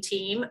cheerleading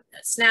team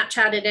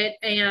Snapchatted it,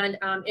 and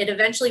it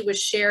eventually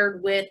was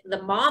shared with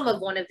the mom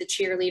of one of the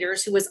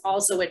cheerleaders who was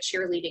also a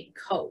cheerleading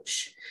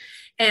coach.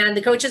 And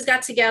the coaches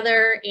got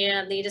together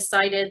and they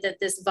decided that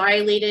this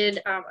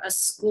violated a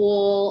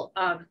school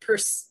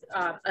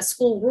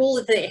rule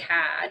that they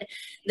had,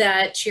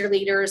 that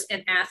cheerleaders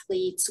and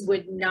athletes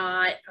would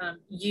not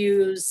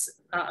use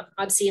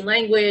obscene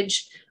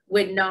language,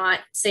 would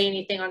not say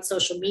anything on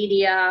social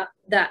media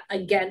that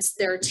against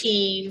their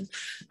team,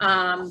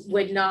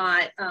 would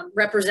not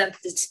represent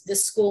the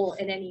school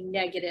in any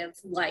negative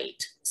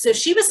light. So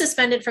she was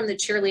suspended from the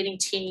cheerleading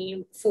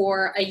team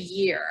for a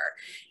year,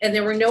 and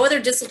there were no other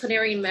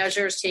disciplinary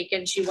measures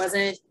taken. She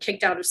wasn't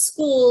kicked out of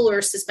school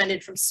or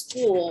suspended from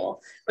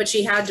school, but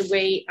she had to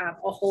wait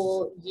a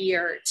whole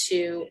year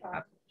to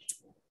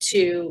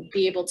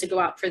be able to go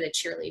out for the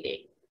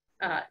cheerleading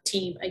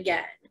team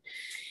again.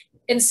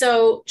 And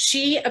so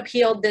she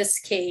appealed this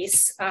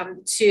case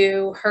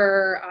to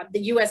the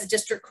U.S.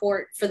 District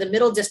Court for the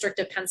Middle District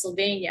of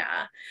Pennsylvania,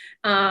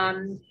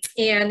 and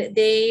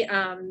they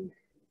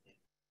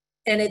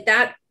and at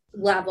that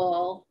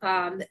level,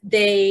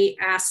 they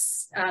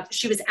asked.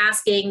 She was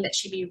asking that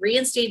she be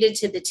reinstated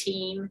to the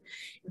team,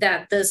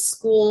 that the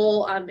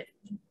school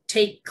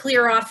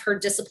clear off her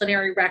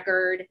disciplinary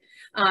record,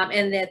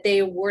 and that they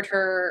award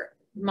her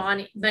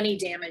money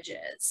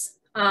damages.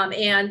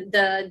 And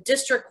the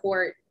district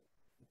court.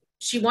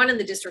 She won in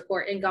the district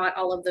court and got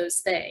all of those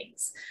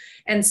things.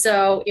 And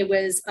so it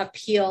was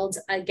appealed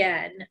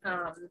again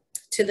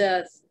to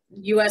the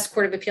U.S.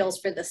 Court of Appeals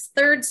for the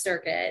Third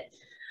Circuit.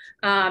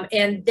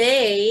 And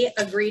they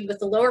agreed with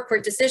the lower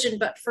court decision,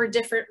 but for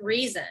different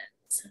reasons.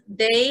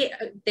 They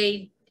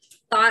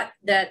thought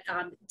that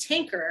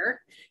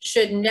Tinker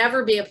should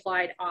never be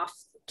applied off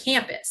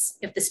campus.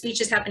 If the speech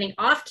is happening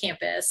off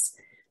campus,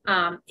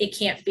 it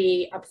can't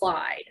be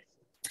applied.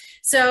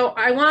 So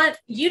I want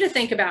you to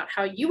think about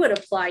how you would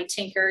apply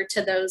Tinker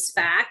to those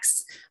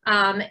facts.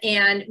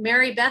 And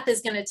Mary Beth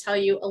is going to tell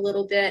you a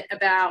little bit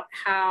about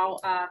how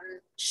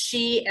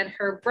she and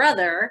her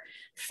brother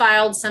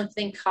filed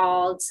something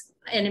called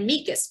an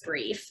amicus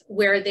brief,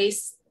 where they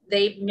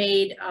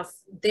made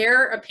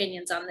their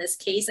opinions on this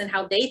case and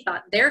how they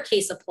thought their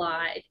case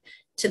applied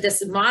to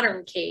this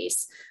modern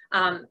case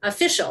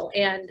official,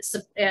 and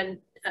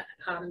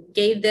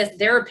gave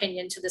their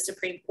opinion to the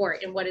Supreme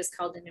Court in what is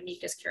called an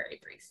amicus curiae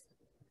brief.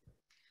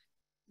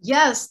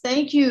 Yes,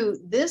 thank you.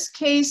 This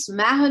case,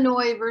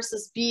 Mahanoy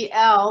versus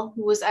BL,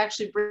 who was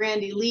actually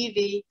Brandy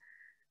Levy,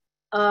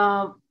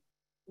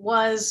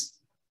 was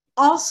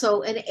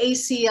also an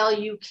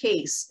ACLU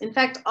case. In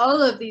fact, all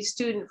of these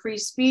student free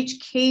speech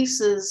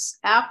cases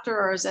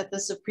after ours at the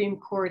Supreme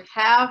Court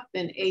have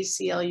been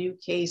ACLU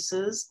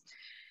cases.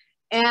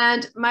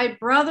 And my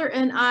brother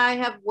and I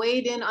have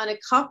weighed in on a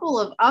couple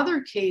of other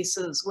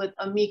cases with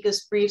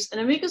amicus briefs. An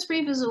amicus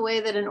brief is a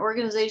way that an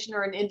organization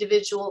or an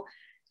individual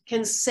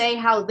can say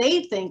how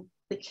they think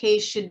the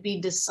case should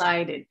be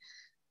decided.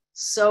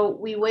 So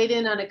we weighed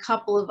in on a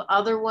couple of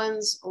other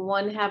ones,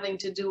 one having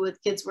to do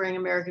with kids wearing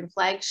American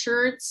flag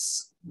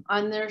shirts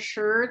on their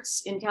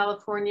shirts in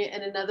California,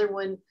 and another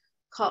one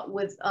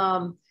called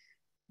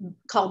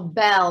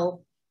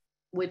Bell,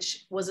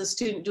 which was a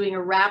student doing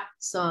a rap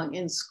song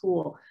in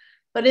school.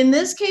 But in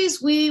this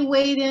case, we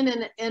weighed in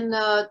and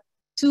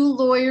two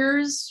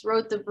lawyers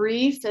wrote the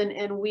brief,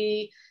 and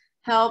we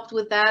helped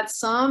with that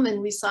some,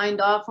 and we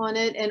signed off on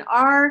it. And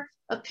our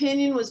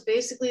opinion was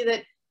basically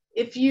that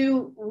if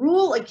you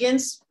rule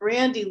against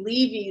Brandy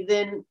Levy,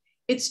 then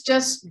it's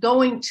just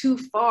going too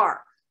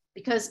far,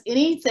 because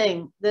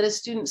anything that a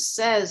student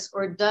says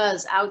or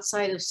does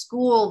outside of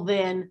school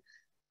then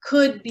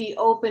could be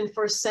open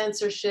for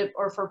censorship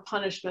or for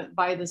punishment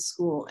by the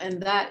school.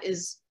 And that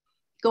is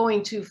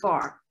going too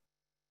far.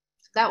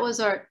 That was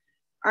our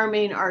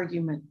main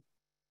argument.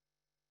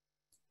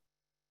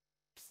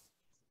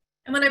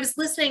 And when I was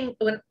listing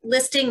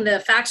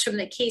the facts from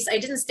the case, I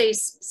didn't say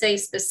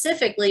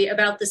specifically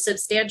about the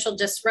substantial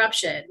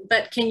disruption,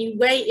 but can you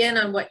weigh in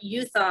on what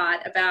you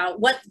thought about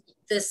what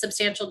the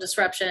substantial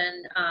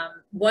disruption,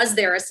 was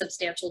there a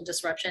substantial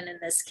disruption in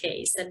this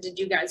case? And did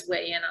you guys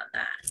weigh in on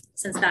that?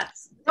 Since that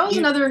was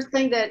another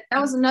thing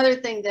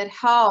that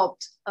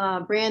helped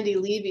Brandy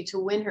Levy to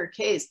win her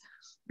case,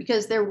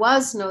 because there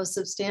was no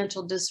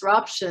substantial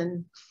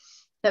disruption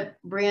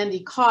that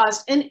Brandy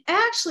caused. And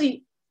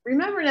actually,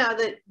 remember now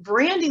that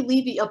Brandy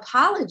Levy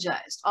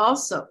apologized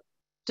also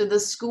to the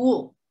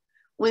school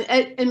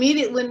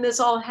immediately when this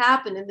all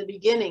happened in the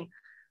beginning,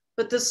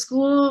 but the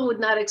school would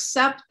not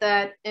accept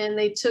that and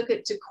they took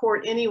it to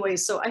court anyway.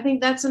 So I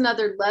think that's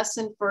another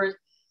lesson for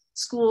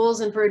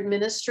schools and for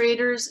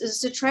administrators, is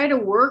to try to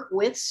work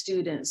with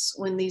students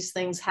when these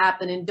things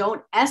happen and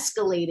don't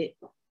escalate it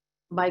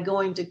by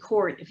going to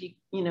court. If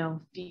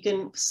you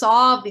can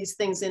solve these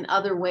things in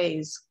other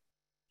ways.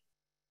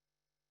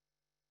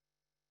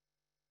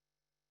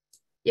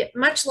 Yeah,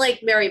 much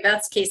like Mary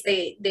Beth's case,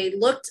 they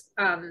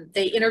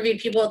interviewed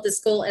people at the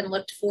school and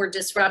looked for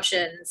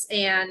disruptions.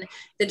 And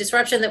the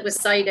disruption that was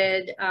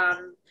cited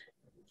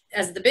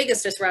as the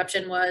biggest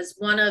disruption was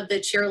one of the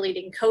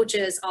cheerleading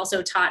coaches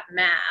also taught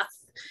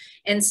math.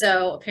 And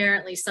so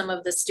apparently some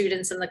of the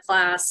students in the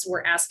class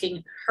were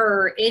asking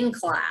her in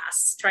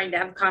class, trying to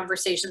have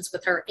conversations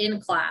with her in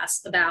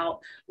class about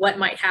what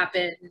might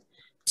happen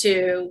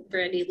to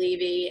Brandy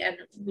Levy and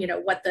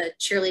what the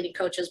cheerleading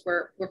coaches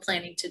were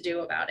planning to do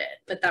about it.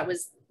 But that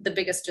was the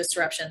biggest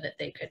disruption that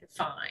they could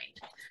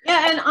find.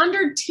 Yeah, and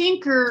under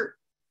Tinker,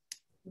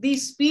 the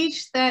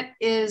speech that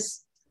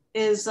is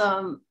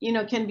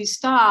can be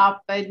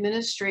stopped by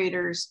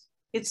administrators,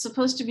 it's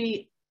supposed to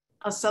be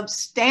a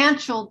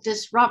substantial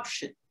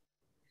disruption.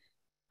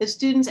 If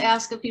students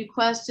ask a few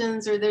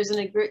questions or there's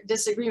a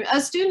disagreement,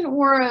 a student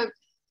wore a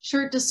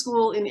shirt to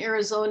school in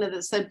Arizona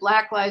that said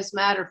Black Lives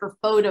Matter for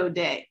photo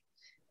day.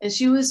 And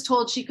she was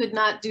told she could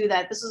not do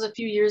that. This was a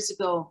few years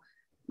ago.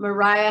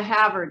 Mariah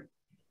Havard.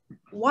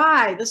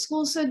 Why? The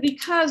school said,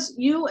 because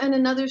you and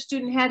another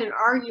student had an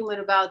argument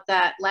about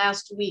that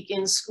last week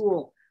in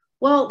school.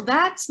 Well,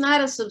 that's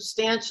not a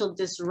substantial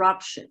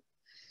disruption.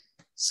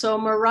 So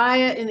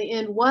Mariah in the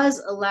end was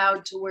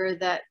allowed to wear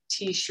that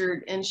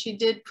t-shirt and she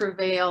did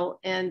prevail.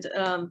 And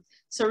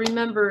so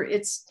remember,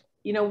 it's,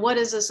 what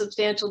is a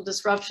substantial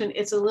disruption?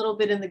 It's a little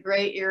bit in the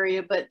gray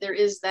area, but there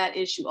is that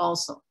issue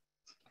also.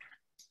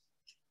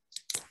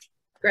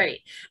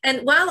 Great.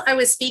 And while I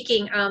was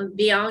speaking,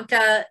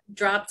 Bianca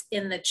dropped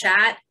in the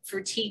chat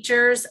for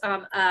teachers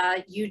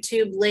a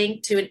YouTube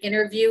link to an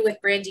interview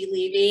with Brandy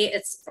Levy.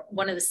 It's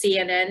one of the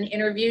CNN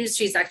interviews.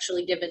 She's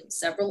actually given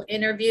several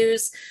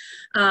interviews.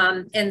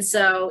 And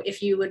so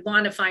if you would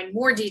want to find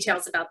more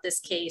details about this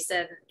case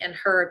and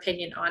her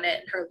opinion on it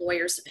and her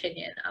lawyer's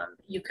opinion,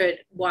 you could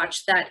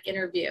watch that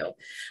interview.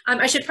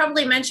 I should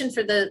probably mention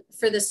for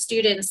the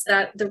students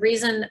that the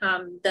reason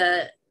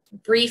the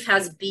brief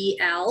has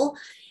BL,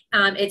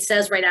 it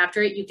says right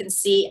after it, you can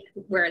see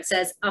where it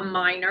says a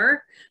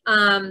minor.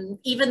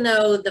 Even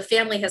though the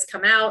family has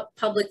come out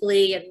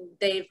publicly and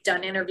they've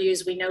done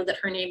interviews, we know that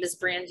her name is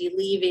Brandy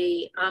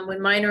Levy.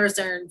 When minors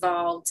are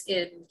involved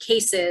in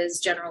cases,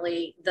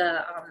 generally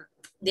the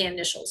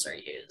initials are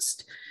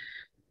used.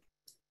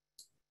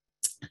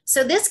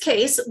 So this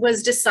case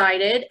was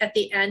decided at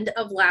the end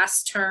of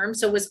last term.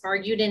 So it was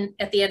argued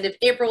at the end of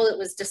April. It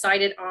was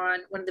decided on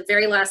one of the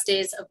very last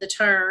days of the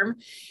term.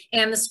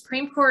 And the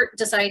Supreme Court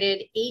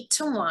decided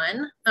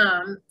 8-1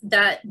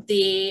 that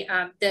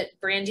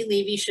Brandy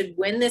Levy should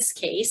win this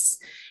case.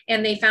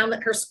 And they found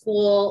that her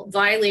school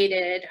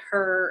violated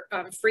her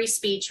free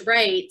speech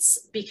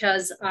rights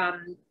because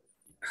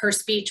her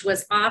speech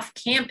was off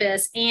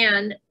campus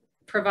and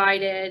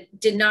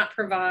did not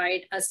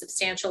provide a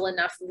substantial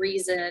enough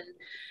reason,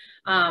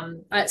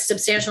 a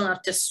substantial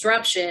enough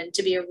disruption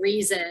to be a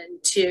reason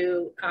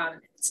to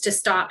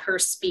stop her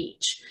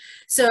speech.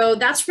 So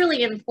that's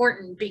really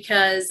important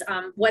because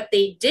what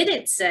they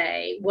didn't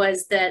say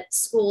was that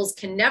schools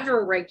can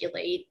never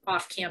regulate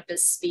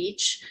off-campus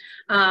speech.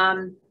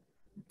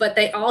 But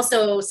they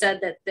also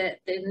said that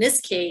in this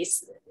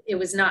case, it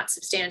was not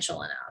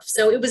substantial enough.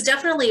 So it was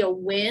definitely a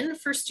win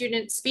for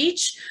student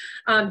speech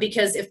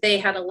because if they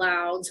had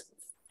allowed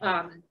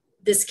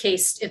this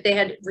case, if they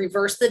had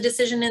reversed the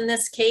decision in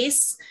this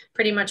case,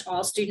 pretty much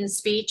all student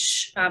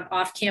speech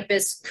off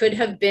campus could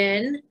have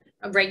been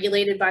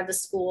regulated by the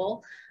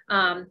school.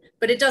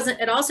 But it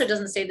also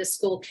doesn't say the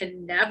school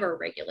can never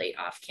regulate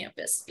off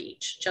campus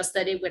speech, just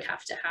that it would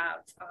have to have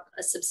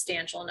a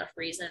substantial enough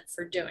reason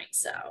for doing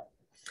so.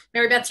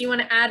 Mary Beth, do you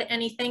want to add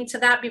anything to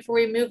that before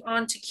we move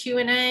on to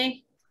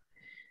Q&A?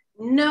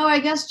 No, I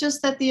guess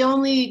just that the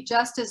only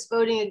justice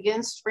voting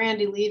against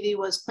Brandy Levy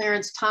was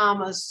Clarence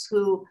Thomas,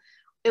 who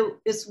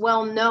it's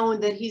well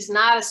known that he's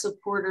not a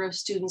supporter of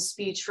student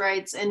speech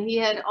rights. And he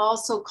had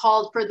also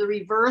called for the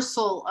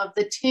reversal of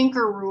the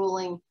Tinker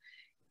ruling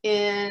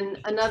in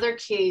another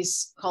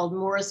case called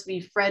Morris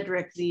v.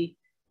 Frederick, the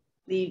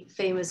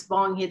famous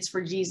Bong Hits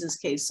for Jesus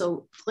case.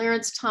 So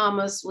Clarence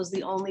Thomas was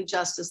the only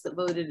justice that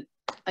voted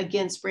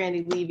against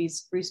Brandy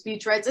Levy's free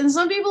speech rights. And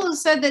some people have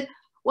said that,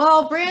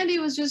 well, Brandy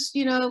was just,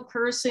 you know,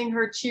 cursing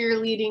her,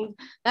 cheerleading.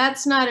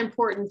 That's not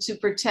important to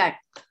protect.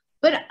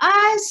 But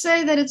I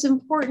say that it's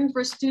important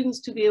for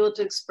students to be able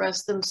to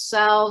express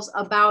themselves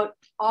about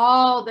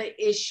all the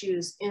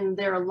issues in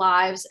their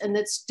lives, and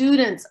that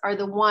students are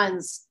the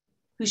ones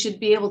who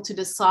should be able to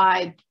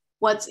decide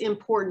what's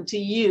important to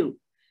you.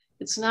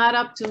 It's not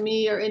up to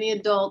me or any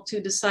adult to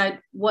decide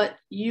what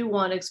you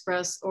want to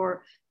express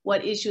or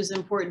what issue is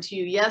important to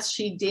you. Yes,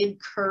 she did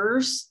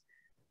curse,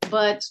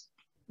 but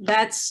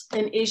that's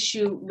an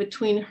issue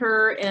between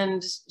her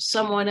and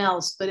someone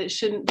else, but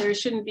there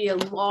shouldn't be a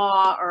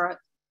law or a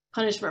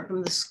punishment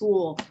from the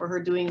school for her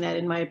doing that,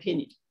 in my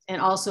opinion,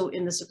 and also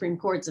in the Supreme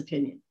Court's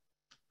opinion.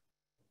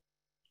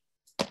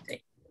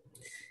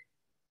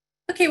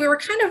 Okay, we were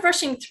kind of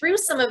rushing through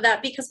some of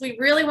that because we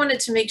really wanted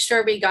to make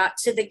sure we got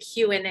to the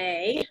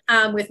Q&A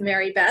with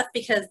Mary Beth,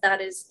 because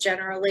that is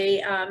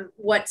generally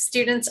what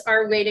students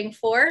are waiting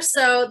for.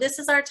 So this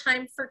is our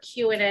time for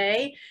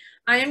Q&A.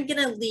 I am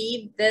going to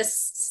leave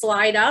this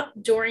slide up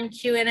during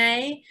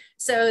Q&A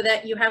so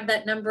that you have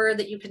that number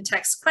that you can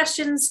text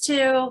questions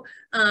to,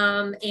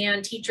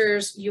 and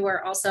teachers, you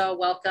are also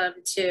welcome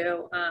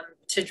to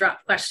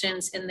drop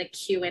questions in the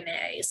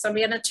Q&A. So I'm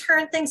going to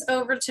turn things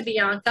over to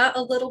Bianca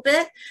a little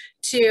bit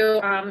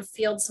to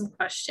field some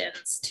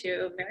questions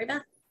to Mary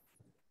Beth.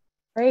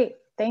 Great,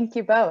 thank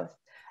you both.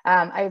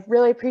 I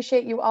really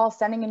appreciate you all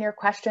sending in your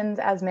questions.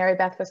 As Mary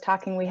Beth was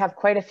talking, we have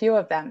quite a few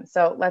of them,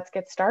 so let's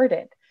get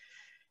started.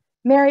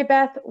 Mary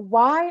Beth,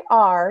 why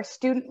are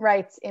student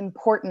rights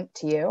important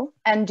to you?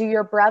 And do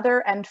your brother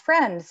and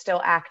friend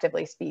still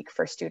actively speak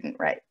for student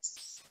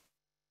rights?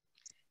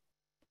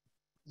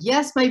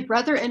 Yes, my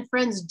brother and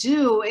friends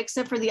do,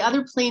 except for the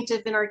other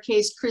plaintiff in our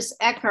case, Chris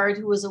Eckhart,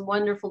 who was a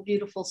wonderful,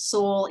 beautiful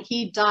soul.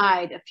 He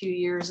died a few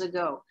years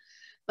ago.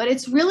 But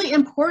it's really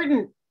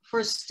important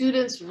for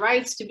students'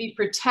 rights to be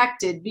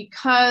protected,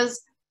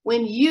 because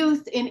when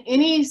youth in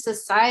any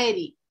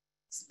society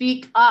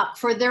speak up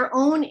for their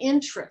own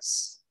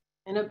interests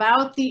and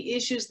about the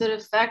issues that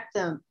affect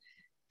them,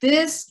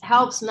 this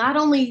helps not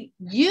only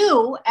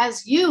you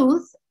as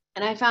youth,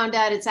 and I found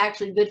out it's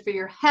actually good for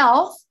your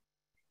health,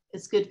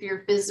 it's good for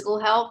your physical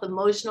health,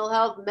 emotional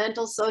health,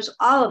 mental, social,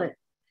 all of it,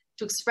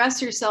 to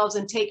express yourselves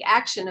and take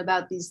action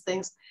about these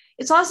things.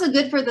 It's also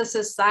good for the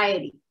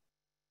society.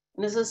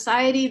 And a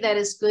society that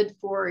is good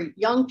for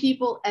young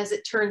people, as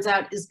it turns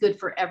out, is good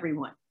for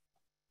everyone.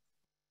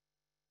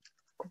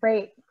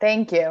 Great,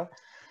 thank you.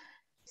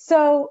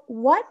 So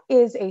what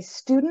is a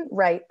student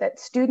right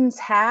that students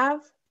have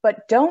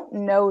but don't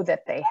know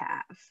that they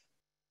have?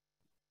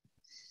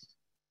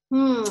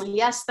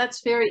 Yes,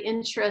 that's very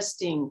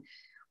interesting.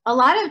 A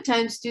lot of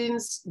times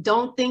students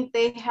don't think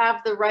they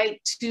have the right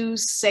to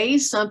say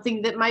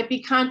something that might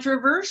be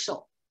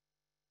controversial.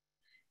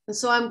 And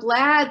so I'm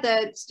glad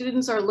that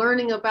students are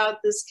learning about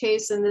this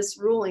case and this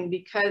ruling,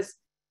 because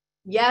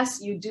yes,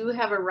 you do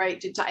have a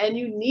right to talk, and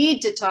you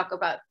need to talk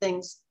about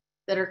things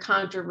that are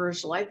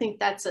controversial. I think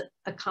that's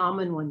a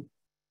common one.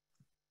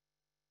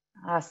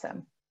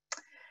 Awesome.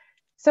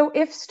 So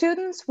if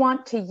students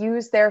want to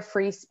use their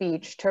free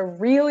speech to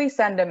really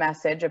send a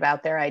message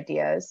about their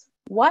ideas,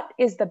 what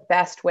is the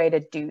best way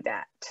to do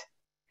that?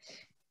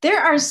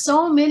 There are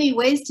so many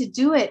ways to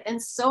do it, and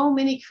so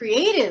many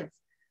creative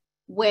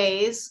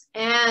ways.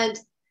 And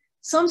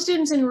some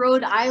students in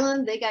Rhode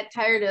Island, they got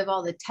tired of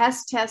all the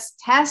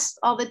tests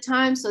all the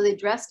time. So they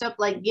dressed up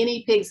like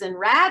guinea pigs and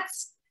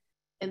rats,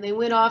 and they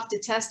went off to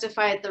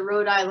testify at the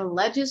Rhode Island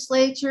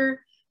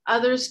legislature.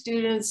 Other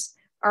students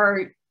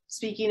are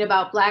speaking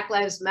about Black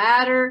Lives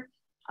Matter.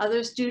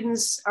 Other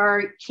students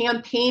are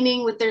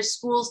campaigning with their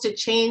schools to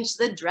change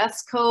the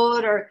dress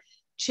code or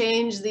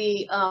change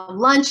the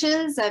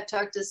lunches. I've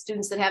talked to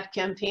students that have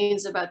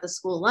campaigns about the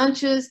school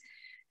lunches.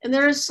 And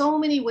there are so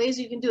many ways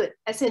you can do it.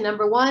 I say,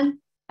 number one,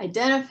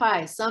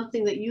 identify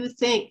something that you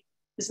think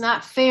is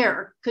not fair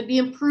or could be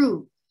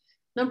improved.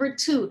 Number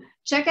two,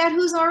 check out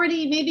who's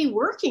already maybe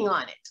working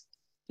on it.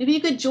 Maybe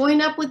you could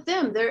join up with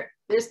them.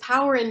 There's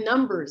power in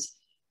numbers.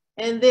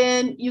 And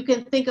then you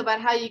can think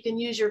about how you can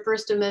use your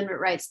First Amendment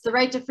rights: the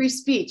right to free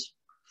speech,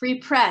 free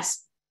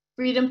press,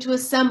 freedom to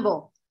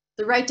assemble,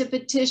 the right to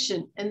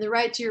petition, and the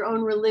right to your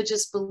own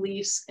religious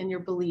beliefs and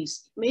your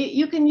beliefs.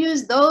 You can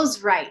use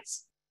those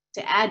rights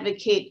to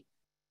advocate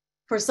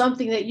for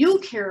something that you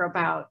care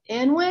about.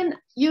 And when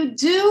you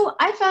do,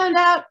 I found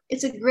out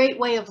it's a great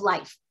way of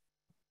life.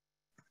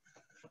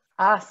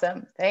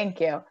 Awesome, thank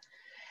you.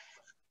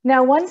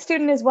 Now, one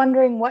student is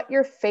wondering what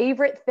your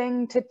favorite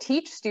thing to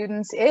teach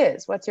students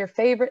is. What's your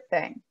favorite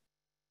thing?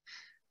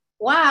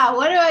 wow,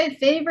 one of my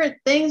favorite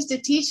things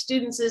to teach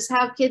students is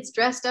how kids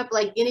dressed up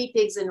like guinea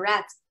pigs and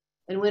rats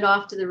and went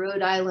off to the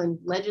Rhode Island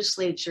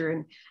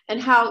legislature,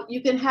 and how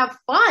you can have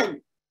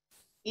fun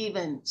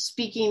even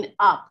speaking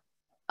up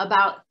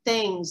about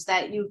things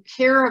that you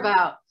care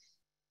about.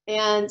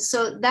 And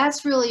so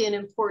that's really an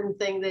important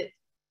thing, that,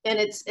 and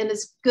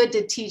it's good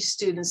to teach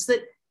students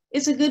that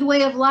it's a good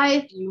way of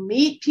life. You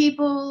meet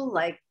people,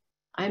 like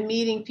I'm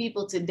meeting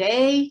people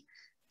today,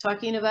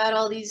 talking about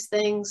all these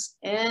things,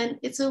 and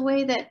it's a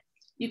way that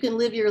you can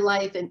live your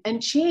life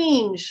and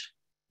change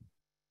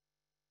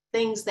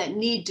things that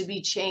need to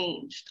be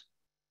changed.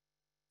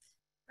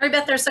 Mary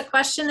Beth, there's a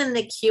question in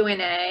the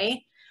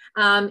Q&A.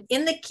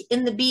 In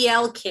the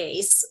BL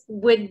case,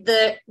 would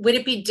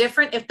it be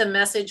different if the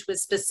message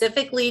was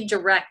specifically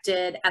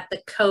directed at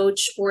the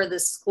coach or the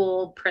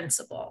school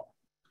principal?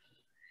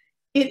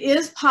 It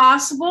is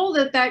possible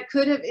that that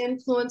could have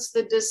influenced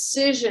the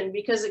decision,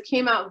 because it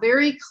came out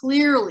very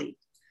clearly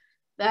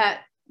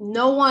that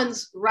no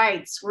one's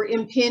rights were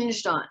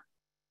impinged on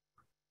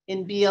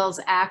in BL's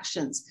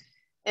actions.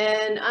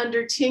 And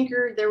under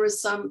Tinker, there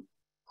was some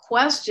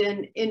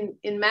question in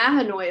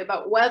Mahanoy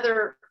about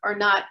whether or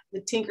not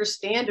the Tinker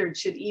standard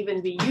should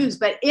even be used.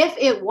 But if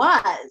it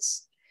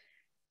was,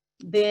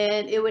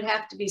 then it would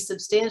have to be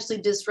substantially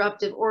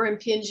disruptive or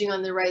impinging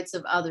on the rights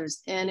of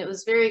others. And it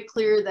was very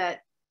clear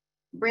that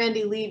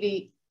Brandy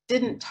Levy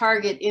didn't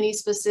target any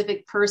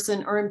specific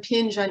person or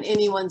impinge on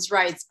anyone's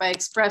rights by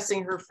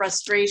expressing her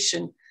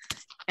frustration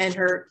and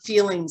her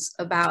feelings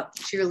about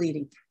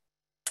cheerleading.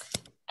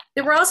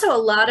 There were also a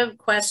lot of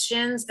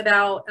questions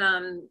about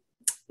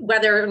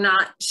whether or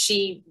not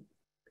she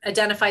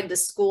identified the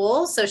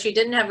school. So she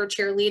didn't have her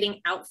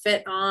cheerleading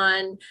outfit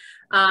on.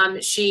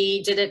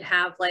 She didn't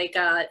have like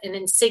an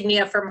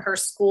insignia from her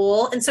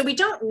school. And so we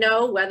don't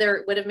know whether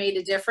it would have made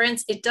a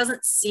difference. It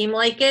doesn't seem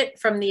like it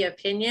from the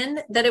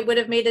opinion that it would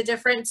have made a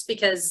difference,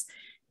 because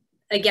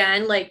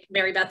again, like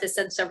Mary Beth has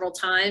said several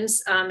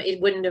times, it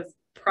wouldn't have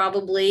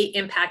probably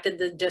impacted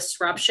the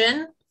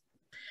disruption.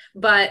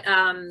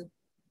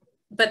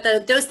 But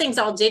those things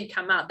all did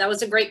come up. That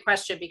was a great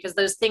question, because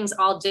those things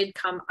all did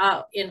come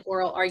up in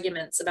oral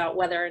arguments about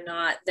whether or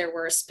not there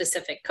were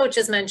specific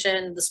coaches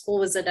mentioned, the school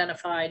was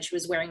identified, she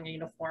was wearing a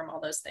uniform, all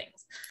those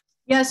things.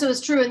 Yes, it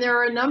was true. And there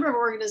are a number of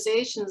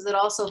organizations that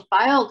also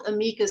filed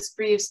amicus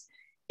briefs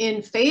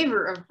in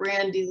favor of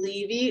Brandy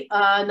Levy.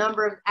 A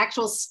number of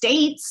actual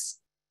states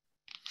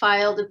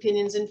filed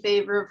opinions in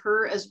favor of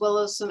her, as well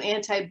as some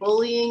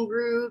anti-bullying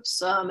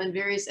groups and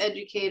various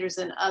educators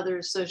and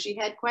others. So she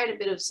had quite a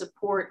bit of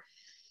support.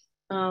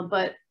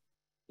 But,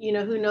 you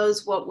know, who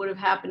knows what would have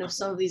happened if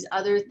some of these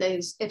other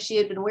things, if she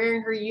had been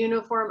wearing her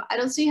uniform. I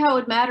don't see how it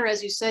would matter,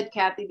 as you said,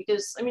 Kathy,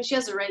 because, I mean, she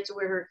has the right to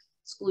wear her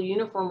school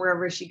uniform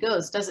wherever she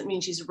goes. Doesn't mean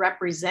she's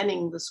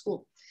representing the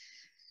school.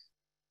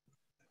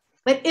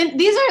 But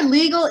these are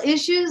legal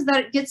issues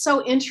that get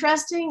so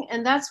interesting.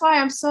 And that's why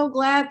I'm so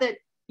glad that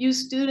you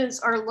students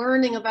are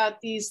learning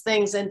about these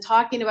things and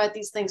talking about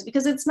these things,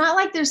 because it's not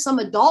like there's some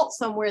adult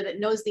somewhere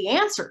that knows the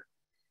answer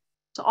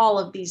to all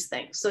of these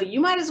things. So you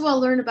might as well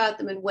learn about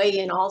them and weigh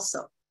in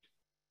also.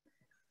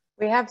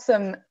 We have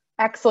some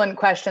excellent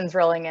questions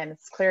rolling in.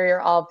 It's clear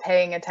you're all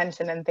paying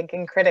attention and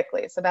thinking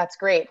critically, so that's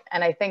great.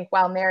 And I think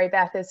while Mary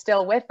Beth is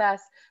still with us,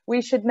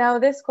 we should know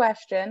this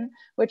question,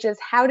 which is,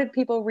 how did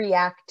people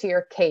react to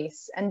your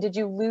case? And did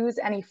you lose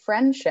any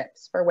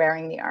friendships for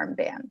wearing the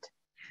armband?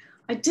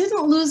 I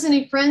didn't lose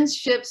any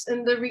friendships,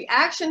 and the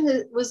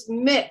reaction was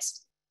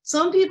mixed.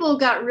 Some people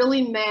got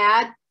really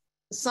mad.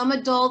 Some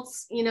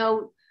adults, you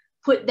know,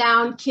 put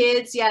down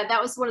kids. Yeah,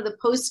 that was one of the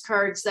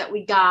postcards that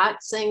we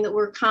got, saying that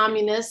we're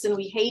communists and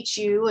we hate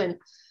you. And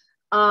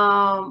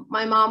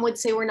my mom would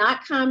say, we're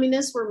not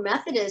communists, we're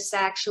Methodists,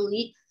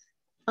 actually.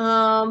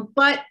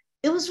 But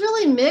it was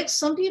really mixed.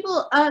 Some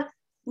people,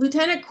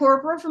 Lieutenant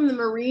Corporal from the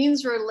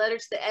Marines wrote a letter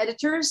to the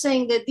editor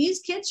saying that these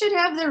kids should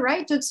have their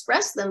right to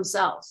express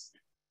themselves.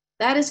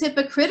 That is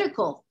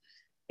hypocritical.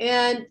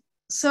 And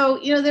so,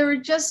 you know, there were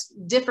just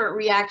different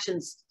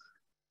reactions.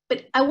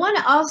 But I want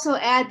to also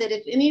add that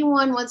if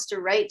anyone wants to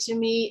write to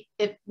me,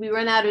 if we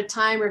run out of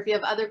time, or if you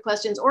have other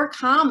questions or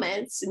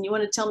comments and you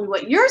want to tell me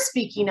what you're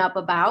speaking up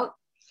about,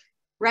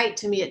 write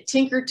to me at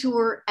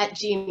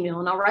tinkertour@gmail.com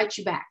and I'll write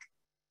you back.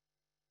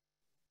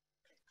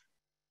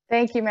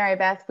 Thank you, Mary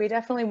Beth. We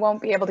definitely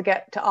won't be able to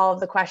get to all of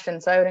the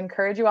questions, so I would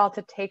encourage you all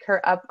to take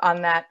her up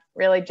on that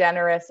really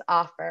generous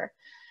offer.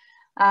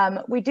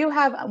 We do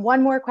have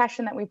one more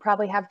question that we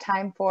probably have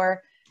time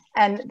for.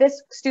 And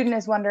this student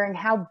is wondering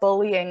how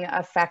bullying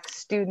affects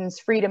students'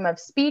 freedom of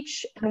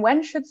speech, and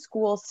when should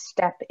schools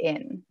step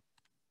in?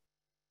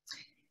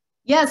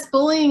 Yes,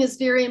 bullying is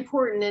very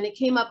important, and it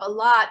came up a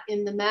lot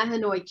in the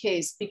Mahanoy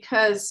case,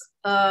 because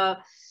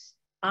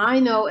I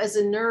know as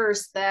a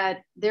nurse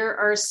that there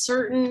are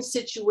certain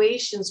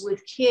situations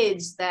with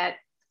kids that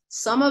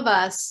some of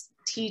us,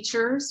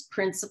 teachers,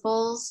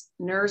 principals,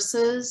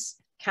 nurses,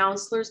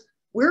 counselors,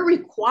 we're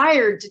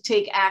required to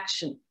take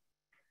action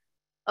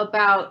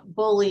about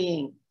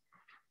bullying.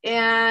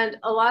 And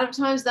a lot of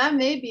times that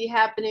may be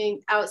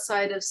happening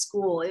outside of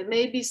school. It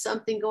may be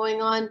something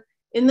going on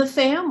in the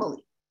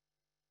family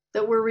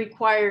that we're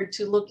required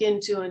to look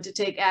into and to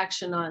take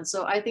action on.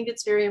 So I think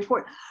it's very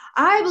important.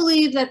 I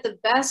believe that the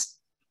best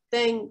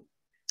way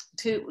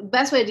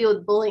to deal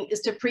with bullying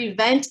is to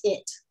prevent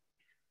it.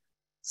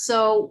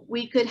 So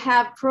we could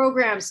have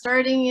programs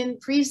starting in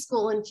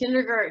preschool and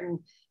kindergarten,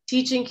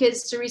 teaching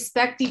kids to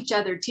respect each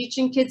other,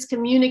 teaching kids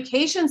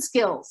communication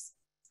skills.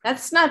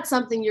 That's not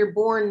something you're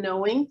born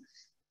knowing.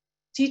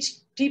 Teach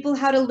people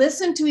how to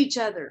listen to each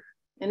other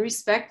and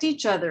respect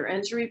each other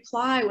and to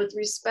reply with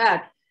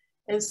respect.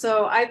 And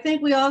so I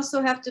think we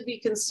also have to be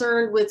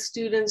concerned with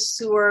students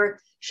who are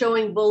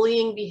showing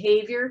bullying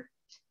behavior.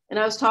 And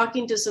I was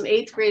talking to some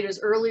 8th graders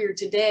earlier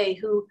today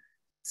who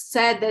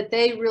said that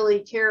they really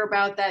care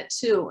about that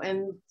too.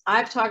 And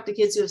I've talked to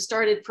kids who have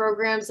started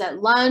programs at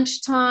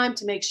lunchtime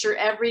to make sure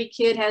every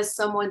kid has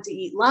someone to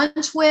eat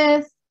lunch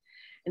with,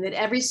 and that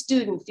every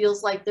student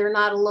feels like they're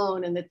not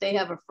alone and that they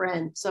have a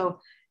friend. So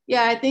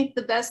yeah, I think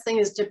the best thing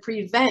is to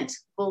prevent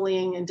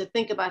bullying and to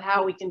think about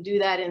how we can do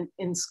that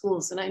in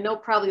schools. And I know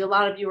probably a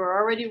lot of you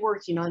are already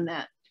working on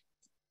that.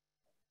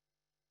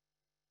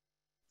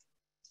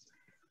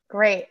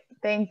 Great,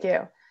 thank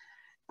you.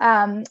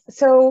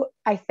 So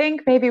I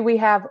think maybe we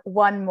have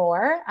one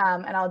more,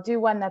 and I'll do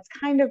one that's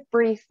kind of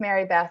brief,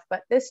 Mary Beth,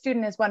 but this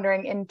student is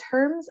wondering, in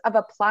terms of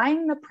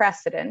applying the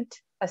precedent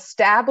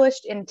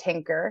established in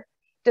Tinker,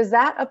 does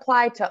that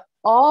apply to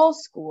all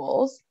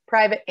schools,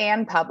 private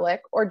and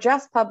public, or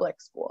just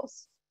public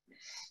schools?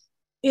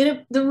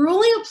 The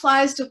ruling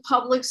applies to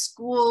public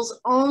schools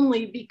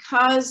only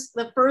because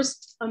the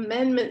First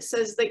Amendment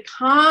says that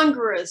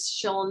Congress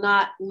shall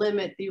not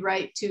limit the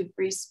right to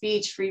free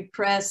speech, free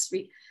press,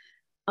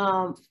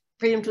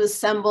 freedom to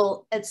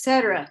assemble,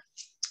 etc.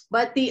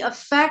 But the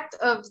effect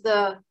of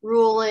the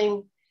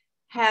ruling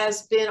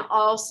has been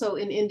also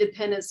in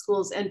independent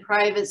schools and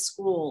private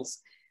schools,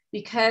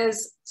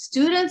 because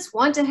students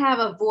want to have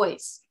a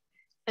voice,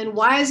 and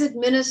wise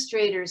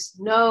administrators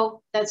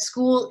know that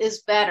school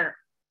is better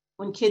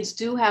when kids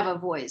do have a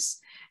voice,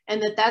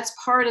 and that that's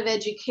part of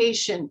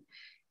education.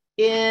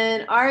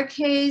 In our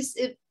case,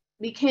 it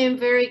became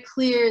very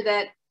clear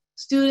that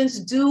students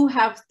do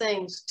have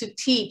things to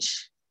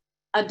teach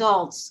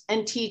adults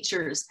and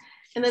teachers.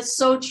 And that's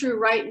so true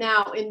right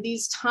now in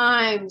these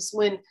times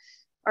when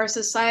our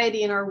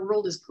society and our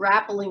world is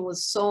grappling with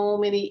so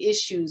many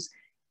issues.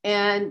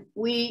 And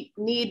we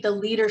need the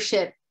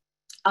leadership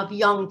of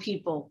young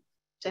people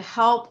to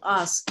help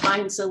us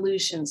find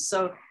solutions.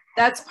 So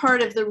that's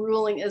part of the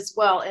ruling as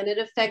well. And it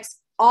affects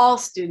all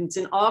students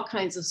in all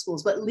kinds of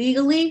schools, but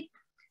legally,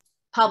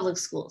 public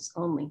schools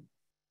only.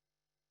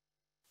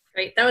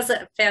 Great. That was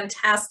a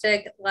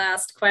fantastic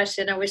last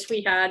question. I wish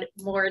we had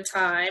more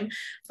time,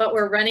 but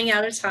we're running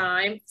out of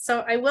time.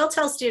 So I will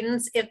tell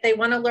students, if they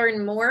want to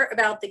learn more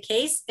about the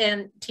case,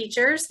 and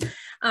teachers,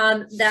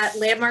 that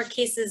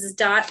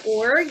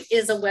landmarkcases.org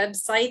is a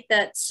website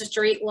that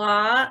Street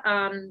Law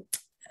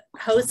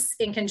hosts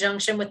in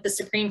conjunction with the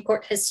Supreme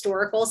Court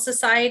Historical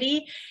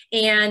Society.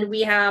 And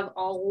we have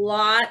a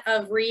lot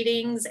of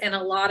readings and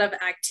a lot of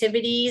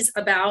activities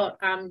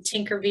about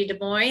Tinker v. Des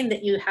Moines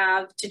that you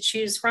have to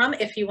choose from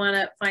if you want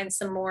to find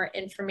some more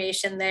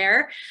information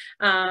there.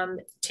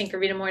 Tinker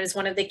v. Des Moines is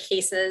one of the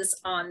cases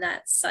on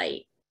that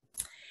site.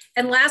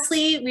 And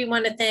lastly, we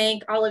want to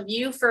thank all of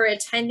you for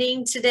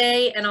attending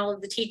today and all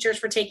of the teachers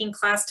for taking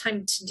class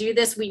time to do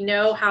this. We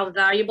know how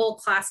valuable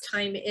class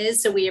time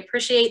is, so we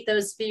appreciate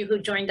those of you who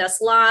joined us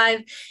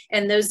live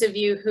and those of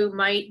you who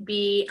might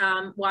be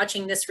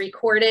watching this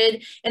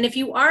recorded. And if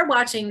you are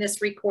watching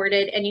this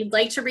recorded and you'd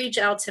like to reach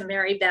out to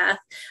Mary Beth,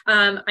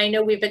 I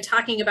know we've been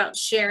talking about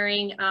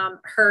sharing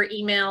her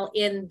email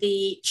in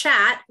the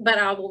chat, but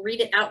I will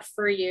read it out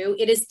for you.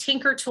 It is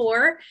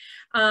tinkertour,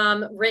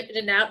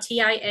 written out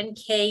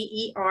tinkertour.@gmail.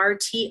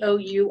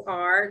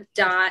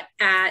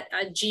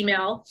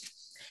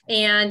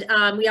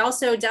 And we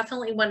also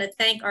definitely want to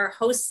thank our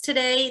hosts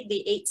today,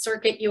 the 8th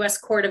Circuit U.S.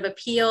 Court of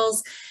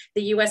Appeals,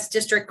 the U.S.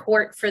 District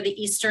Court for the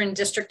Eastern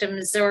District of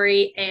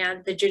Missouri,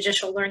 and the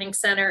Judicial Learning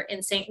Center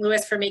in St.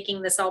 Louis for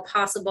making this all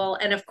possible.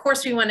 And of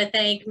course, we want to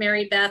thank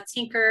Mary Beth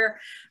Tinker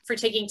for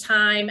taking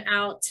time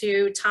out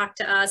to talk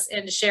to us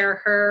and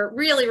share her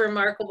really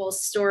remarkable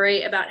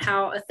story about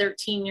how a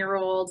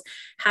 13-year-old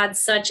had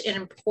such an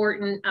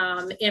important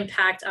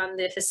impact on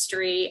the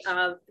history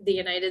of the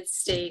United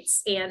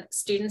States and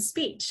student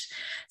speech.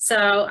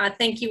 So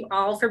thank you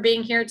all for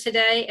being here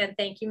today, and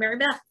thank you, Mary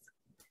Beth.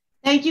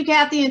 Thank you,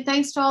 Kathy, and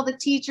thanks to all the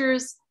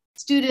teachers,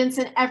 students,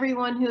 and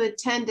everyone who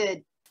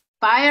attended.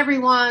 Bye,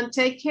 everyone.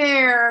 Take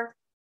care.